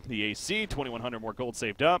 Lifestealer, the AC, 2,100 more gold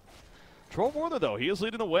saved up. Troll Warlord, though, he is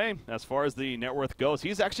leading the way as far as the net worth goes.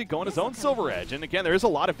 He's actually going his own Silver Edge. And again, there is a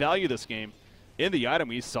lot of value this game in the item.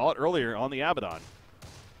 We saw it earlier on the Abaddon.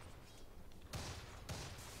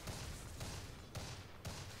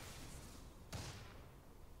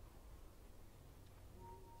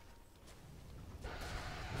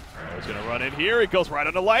 He's going to run in here. He goes right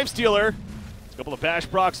on the Lifestealer. A couple of bash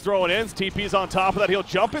procs throwing in. TP's on top of that. He'll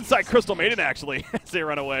jump inside Crystal Maiden, actually, as they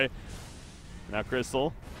run away. Now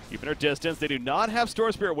Crystal keeping her distance. They do not have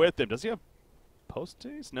Storm Spirit with him. Does he have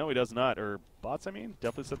post-haste? No, he does not. Or bots, I mean.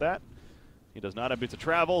 Definitely said that. He does not have boots of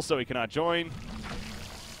travel, so he cannot join.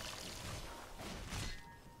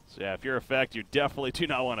 So yeah, if you're Effect, you definitely do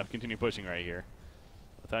not want to continue pushing right here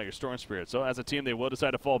without your Storm Spirit. So as a team, they will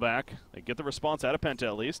decide to fall back. They get the response out of Penta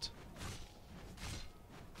at least.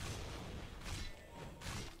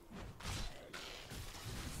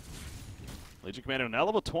 Legion Commander now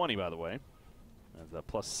level 20, by the way. Has the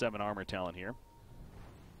 +7 armor talent here.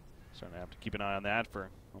 Starting to have to keep an eye on that for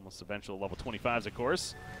almost eventual level 25s, of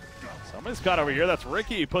course. Somebody's caught over here. That's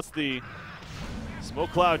Ricky. He puts the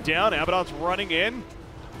smoke cloud down. Abaddon's running in.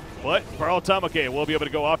 But borrowed time. Okay, we'll be able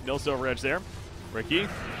to go off. No Silver Edge there. Ricky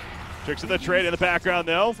tricks in the trade in the background,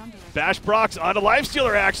 though. Bash procs onto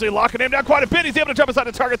Lifestealer, actually. Locking him down quite a bit. He's able to jump inside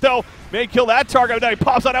the target, though. May kill that target. Now he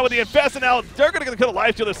pops on out with the Infest, and now they're going to kill the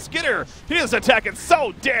Lifestealer. Skidder, he is attacking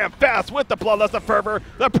so damn fast with the Bloodlust, the Fervor,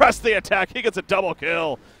 the press, the attack. He gets a double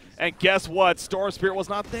kill. And guess what? Storm Spirit was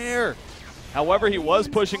not there. However, he was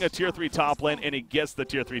pushing a tier 3 top lane, and he gets the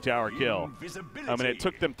tier 3 tower kill. I mean, it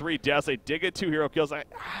took them 3 deaths. They did get 2 hero kills. I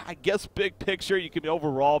guess big picture, you can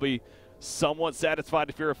overall be somewhat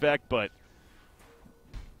satisfied if you're Effect, but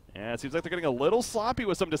yeah, it seems like they're getting a little sloppy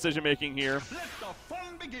with some decision-making here. Let the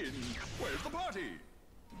fun begin. Where's the party?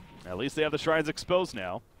 At least they have the shrines exposed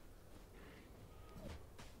now.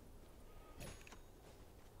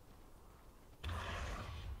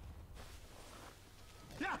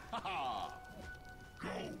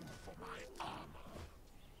 Go for my armor.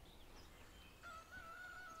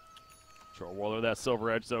 Troll Warlord, that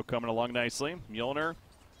Silver Edge, though, coming along nicely. Mjolnir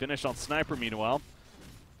finished on Sniper, meanwhile.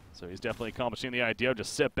 So he's definitely accomplishing the idea of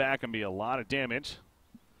just sit back and be a lot of damage.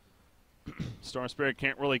 Storm Spirit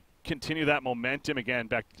can't really continue that momentum. Again,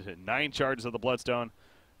 back to 9 charges of the Bloodstone.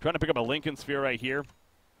 Trying to pick up a Lincoln Sphere right here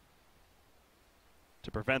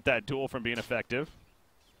to prevent that duel from being effective.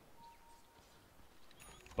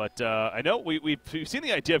 But I know we've seen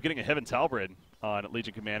the idea of getting a Heaven's Halberd on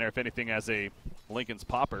Legion Commander, if anything, as a Lincoln's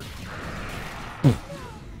Popper.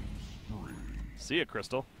 See ya,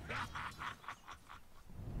 Crystal.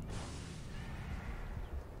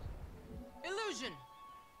 Illusion.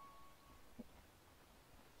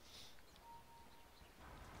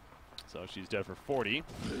 So she's dead for 40.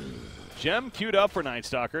 Gem queued up for Night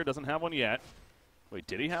Stalker. Doesn't have one yet. Wait,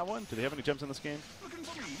 did he have one? Did he have any gems in this game?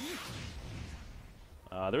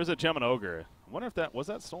 There was a gem and Ogre. I wonder if that was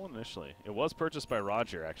stolen initially. It was purchased by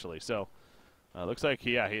Roger, actually. So looks like,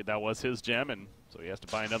 yeah, that was his gem, and so he has to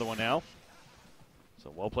buy another one now.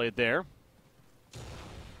 So well played there.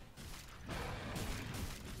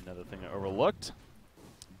 Another thing I overlooked.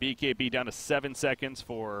 BKB down to 7 seconds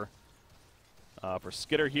for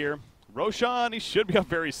Skidder here. Roshan, he should be up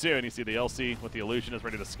very soon. You see the LC with the illusion is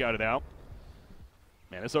ready to scout it out.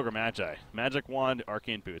 Man, this Ogre Magi. Magic Wand,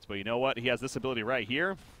 Arcane Boots. But you know what? He has this ability right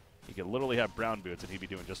here. He could literally have brown boots and he'd be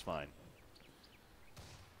doing just fine.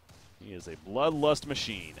 He is a bloodlust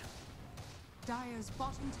machine. Dire's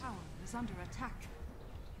bottom tower is under attack.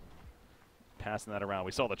 Passing that around.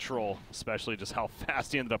 We saw the troll, especially just how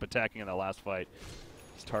fast he ended up attacking in that last fight.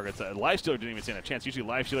 His targets. Lifestealer didn't even stand a chance. Usually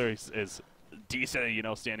Lifestealer is decent, you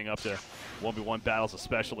know, standing up to 1v1 battles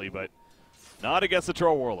especially, but not against the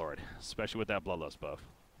Troll Warlord, especially with that Bloodlust buff.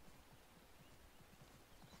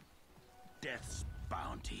 Death's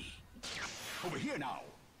bounty. Over here now.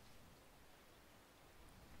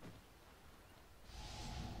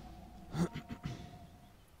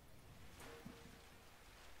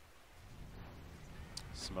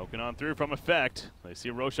 Smoking on through from effect. They see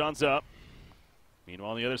Roshan's up.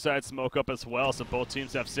 Meanwhile, on the other side, smoke up as well, so both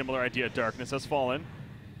teams have similar idea. Darkness has fallen.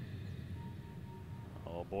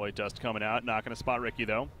 Oh boy, Dust coming out. Not going to spot Ricky,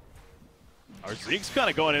 though. Our Zeke's kind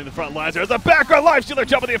of going in the front lines. There's a background Lifestealer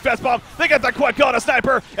jumping the offense bomb. They get the quad kill on a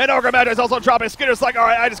sniper. And Ogre Magi's also dropping. Skitter's like, all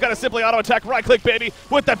right, I just got to simply auto-attack. Right-click, baby,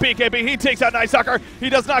 with the BKB. He takes out Night Stalker. He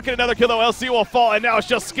does not get another kill, though. LC will fall, and now it's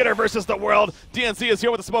just Skitter versus the world. DNC is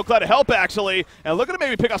here with the smoke cloud to help, actually. And look at him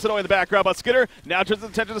maybe pick off Sonoy in the background, but Skitter now turns his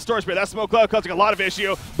attention to Storm Spirit. That smoke cloud causing a lot of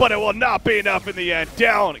issue, but it will not be enough in the end.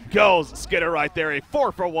 Down goes Skitter right there. A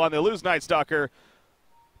 4-for-1. They lose Night Stalker,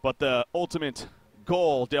 but the ultimate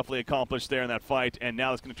goal definitely accomplished there in that fight, and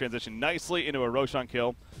now it's going to transition nicely into a Roshan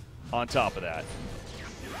kill on top of that.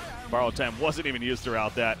 Borrowed time wasn't even used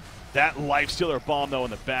throughout that. That Lifestealer bomb, though,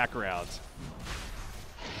 in the background.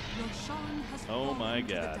 Oh my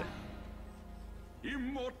god.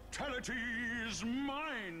 Immortality is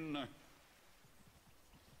mine.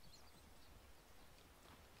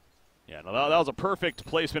 Yeah, no, that was a perfect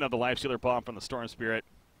placement of the Lifestealer bomb from the Storm Spirit.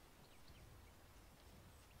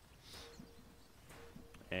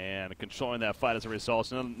 And controlling that fight as a result.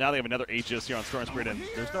 So now they have another Aegis here on Storm Spirit, and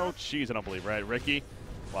there's no cheese, I don't believe, right? Ricky?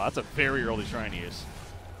 Wow, that's a very early shrine use.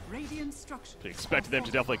 We expected them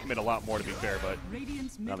to definitely commit a lot more, to be fair, but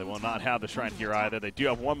now they will not have the shrine here either. They do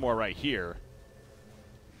have one more right here.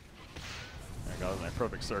 There goes my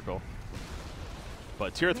perfect circle.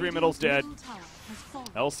 But Tier 3 middle's dead.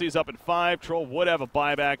 LC's up in 5. Troll would have a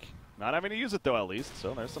buyback. Not having to use it, though, at least,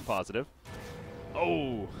 so there's some positive.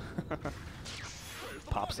 Oh!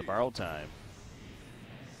 Pops the borrowed time.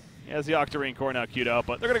 He has the Octarine Core now queued up,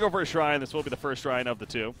 but they're going to go for a shrine. This will be the first shrine of the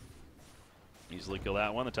two. Easily kill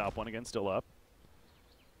that one. The top one, again, still up.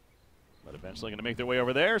 But eventually going to make their way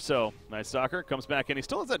over there, so Night Stalker comes back in. He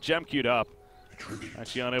still has that gem queued up.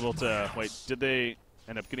 Actually unable to... Wait, did they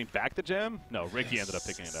end up getting back the gem? No, Ricky ended up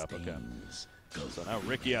picking it up. Okay. So now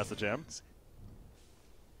Ricky has the gem.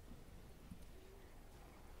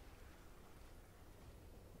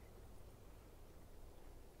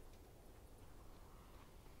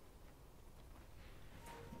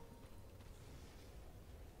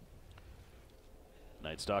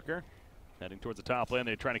 Night Stalker heading towards the top lane.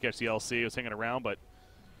 They're trying to catch the LC. It was hanging around, but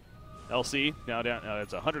LC now down.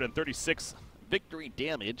 It's 136 victory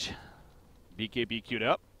damage. BKB queued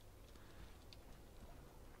up.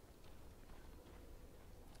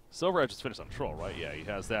 Silver Edge just finished on Troll, right? Yeah, he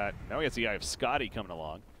has that. Now he has the Eye of Scotty coming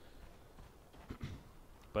along.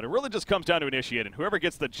 But it really just comes down to initiate, and whoever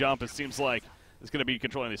gets the jump, it seems like, is going to be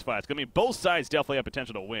controlling these fights. I mean, both sides definitely have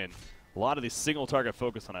potential to win. A lot of these single target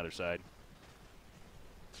focus on either side.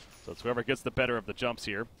 So it's whoever gets the better of the jumps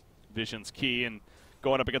here. Vision's key, and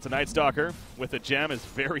going up against a Night Stalker with a gem is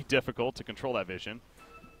very difficult to control that vision.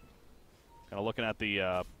 Kind of looking at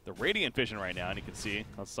the Radiant Vision right now, and you can see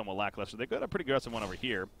that's somewhat lackluster. They've got a pretty aggressive one over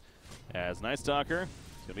here. As Night Stalker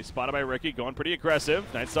is going to be spotted by Ricky, going pretty aggressive.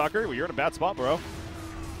 Night Stalker, well, you're in a bad spot, bro.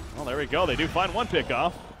 Well, there we go. They do find one pick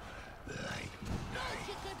off. Yeah,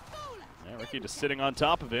 Ricky just sitting on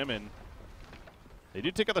top of him, and they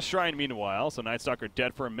do take out the shrine meanwhile, so Night Stalker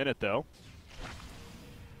dead for a minute, though.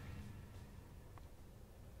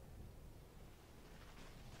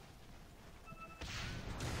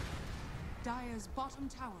 Dire's bottom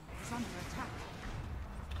tower is under attack.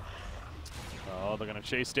 Oh, they're going to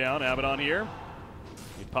chase down Abaddon here.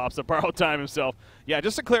 He pops up borrowed time himself. Yeah,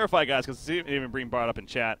 just to clarify, guys, because it's even being brought up in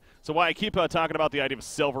chat. So why I keep talking about the idea of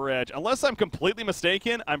Silver Edge, unless I'm completely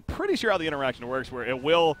mistaken, I'm pretty sure how the interaction works, where it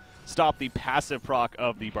will stop the passive proc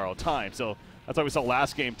of the borrowed time. So that's why we saw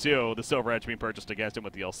last game, too, the Silver Edge being purchased against him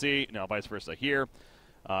with the LC. Now vice versa here.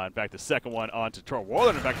 In fact, the second one onto Troll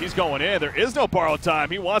Warlord. In fact, he's going in. There is no borrowed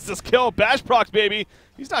time. He wants this kill. Bash procs, baby.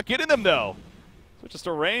 He's not getting them, though. Switches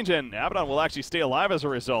to range, and Abaddon will actually stay alive as a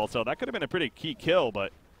result. So that could have been a pretty key kill,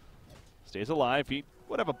 but stays alive. He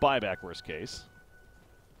would have a buyback, worst case.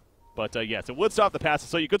 But, yes, it would stop the passes,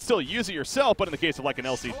 so you could still use it yourself, but in the case of like an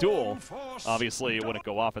LC duel, obviously it wouldn't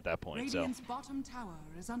go off at that point. Radiant's bottom tower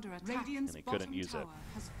is under attack. Radiant's And they couldn't use it.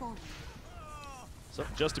 has fallen. So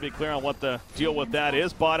just to be clear on what the deal with that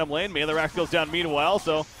is, bottom lane, melee rack goes down meanwhile,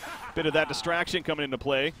 so a bit of that distraction coming into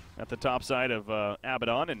play at the top side of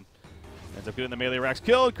Abaddon, and ends up getting the melee racks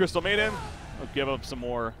killed. Crystal Maiden will give up some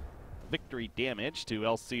more victory damage to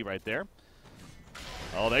LC right there.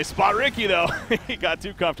 Oh, they spot Ricky, though. He got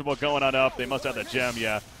too comfortable going on up. They must have the gem,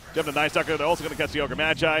 yeah. Gem to Night Stalker. They're also going to catch the Ogre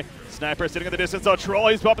Magi. Sniper sitting in the distance, though. Troll,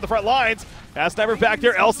 he's up in the front lines. Has Sniper back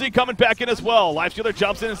there. LC coming back in as well. Lifestealer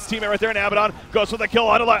jumps in. His teammate right there in Abaddon. Goes for the kill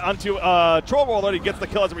onto Troll Warlord. He gets the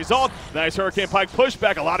kill as a result. Nice Hurricane Pike push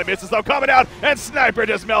back. A lot of misses, though, coming out. And Sniper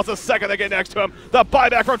just melts the second they get next to him. The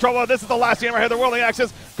buyback from Troll Warlord. This is the last game right here. The Whirling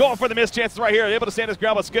Axis going for the missed chances right here. Able to stand his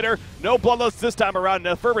ground with Skitter. No bloodlust this time around.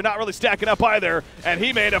 And Ferber not really stacking up either. And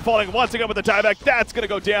he made it, falling once again with the tieback. That's going to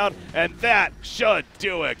go down. And that should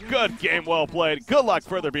do it. Good game, well played. Good luck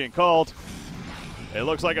further being called. It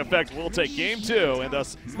looks like Effect will take game 2 and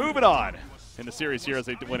thus moving on in the series here as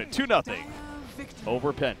they win it 2-0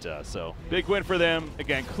 over Penta. So big win for them.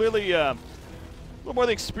 Again, clearly a little more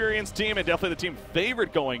the experienced team and definitely the team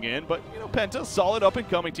favorite going in. But, you know, Penta, solid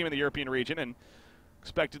up-and-coming team in the European region and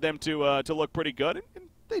expected them to look pretty good. And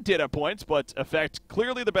they did at points, but Effect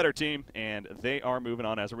clearly the better team, and they are moving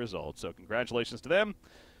on as a result. So congratulations to them.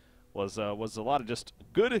 Was a lot of just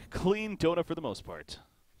good, clean Dota for the most part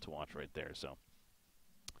to watch right there. So.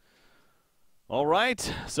 All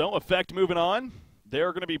right, so Effect moving on.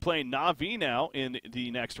 They're going to be playing Na'Vi now in the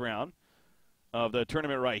next round of the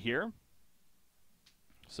tournament right here.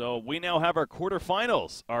 So we now have our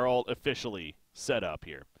quarterfinals are all officially set up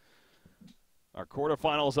here. Our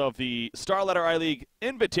quarterfinals of the Starladder I-League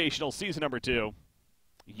Invitational Season number 2,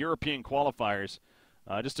 European qualifiers.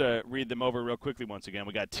 Just to read them over real quickly once again.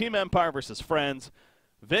 We got Team Empire versus Friends,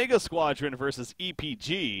 Vega Squadron versus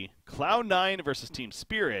EPG, Cloud9 versus Team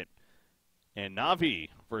Spirit, and Na'Vi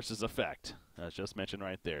versus Effect, as just mentioned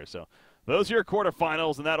right there. So those are your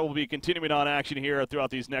quarterfinals, and that will be continuing on action here throughout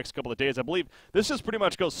these next couple of days. I believe this just pretty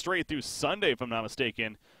much goes straight through Sunday, if I'm not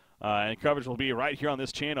mistaken, and coverage will be right here on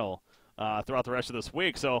this channel throughout the rest of this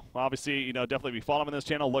week. So obviously, you know, definitely be following this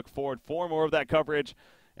channel. Look forward for more of that coverage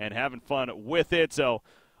and having fun with it. So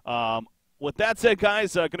with that said,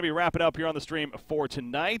 guys, going to be wrapping up here on the stream for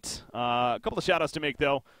tonight. A couple of shout-outs to make,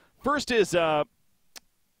 though. First is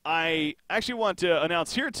I actually want to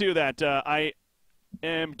announce here, too, that I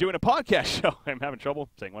am doing a podcast show. I'm having trouble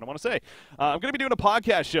saying what I want to say. I'm going to be doing a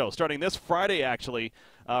podcast show starting this Friday, actually.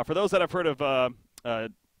 For those that have heard of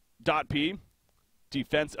 .P,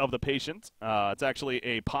 Defense of the Patient, it's actually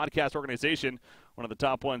a podcast organization, one of the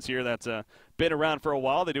top ones here that's been around for a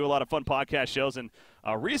while. They do a lot of fun podcast shows. And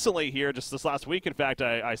recently here, just this last week, in fact,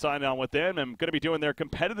 I signed on with them. I'm going to be doing their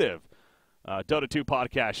competitive Dota 2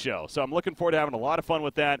 podcast show. So I'm looking forward to having a lot of fun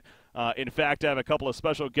with that. In fact, I have a couple of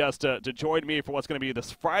special guests to join me for what's going to be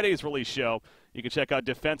this Friday's release show. You can check out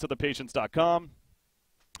defenseofthepatients.com,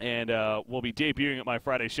 and we'll be debuting at my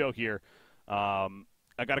Friday show here.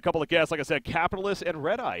 I got a couple of guests, like I said, Capitalist and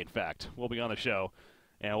Red Eye, in fact, will be on the show.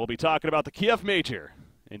 And we'll be talking about the Kiev Major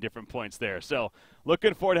in different points there. So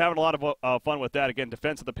looking forward to having a lot of fun with that. Again,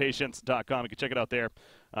 defenseofthepatients.com. You can check it out there.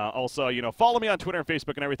 Also, you know, follow me on Twitter and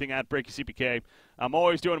Facebook and everything at BreakyCPK. I'm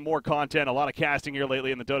always doing more content, a lot of casting here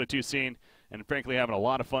lately in the Dota 2 scene, and frankly having a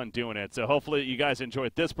lot of fun doing it. So hopefully you guys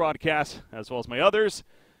enjoyed this broadcast as well as my others,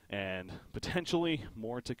 and potentially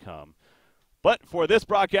more to come. But for this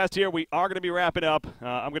broadcast here, we are going to be wrapping up.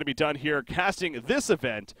 I'm going to be done here casting this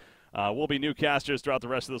event. We'll be new casters throughout the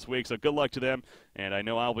rest of this week, so good luck to them. And I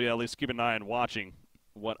know I'll be at least keeping an eye on watching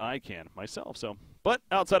what I can myself. So, but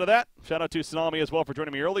outside of that, shout out to Tsunami as well for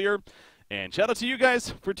joining me earlier. And shout out to you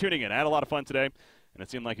guys for tuning in. I had a lot of fun today, and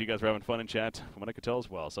it seemed like you guys were having fun in chat from what I could tell as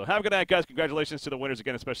well. So have a good night, guys. Congratulations to the winners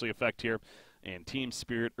again, especially Effect here and Team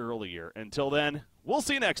Spirit earlier. Until then, we'll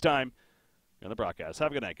see you next time on the broadcast.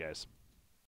 Have a good night, guys.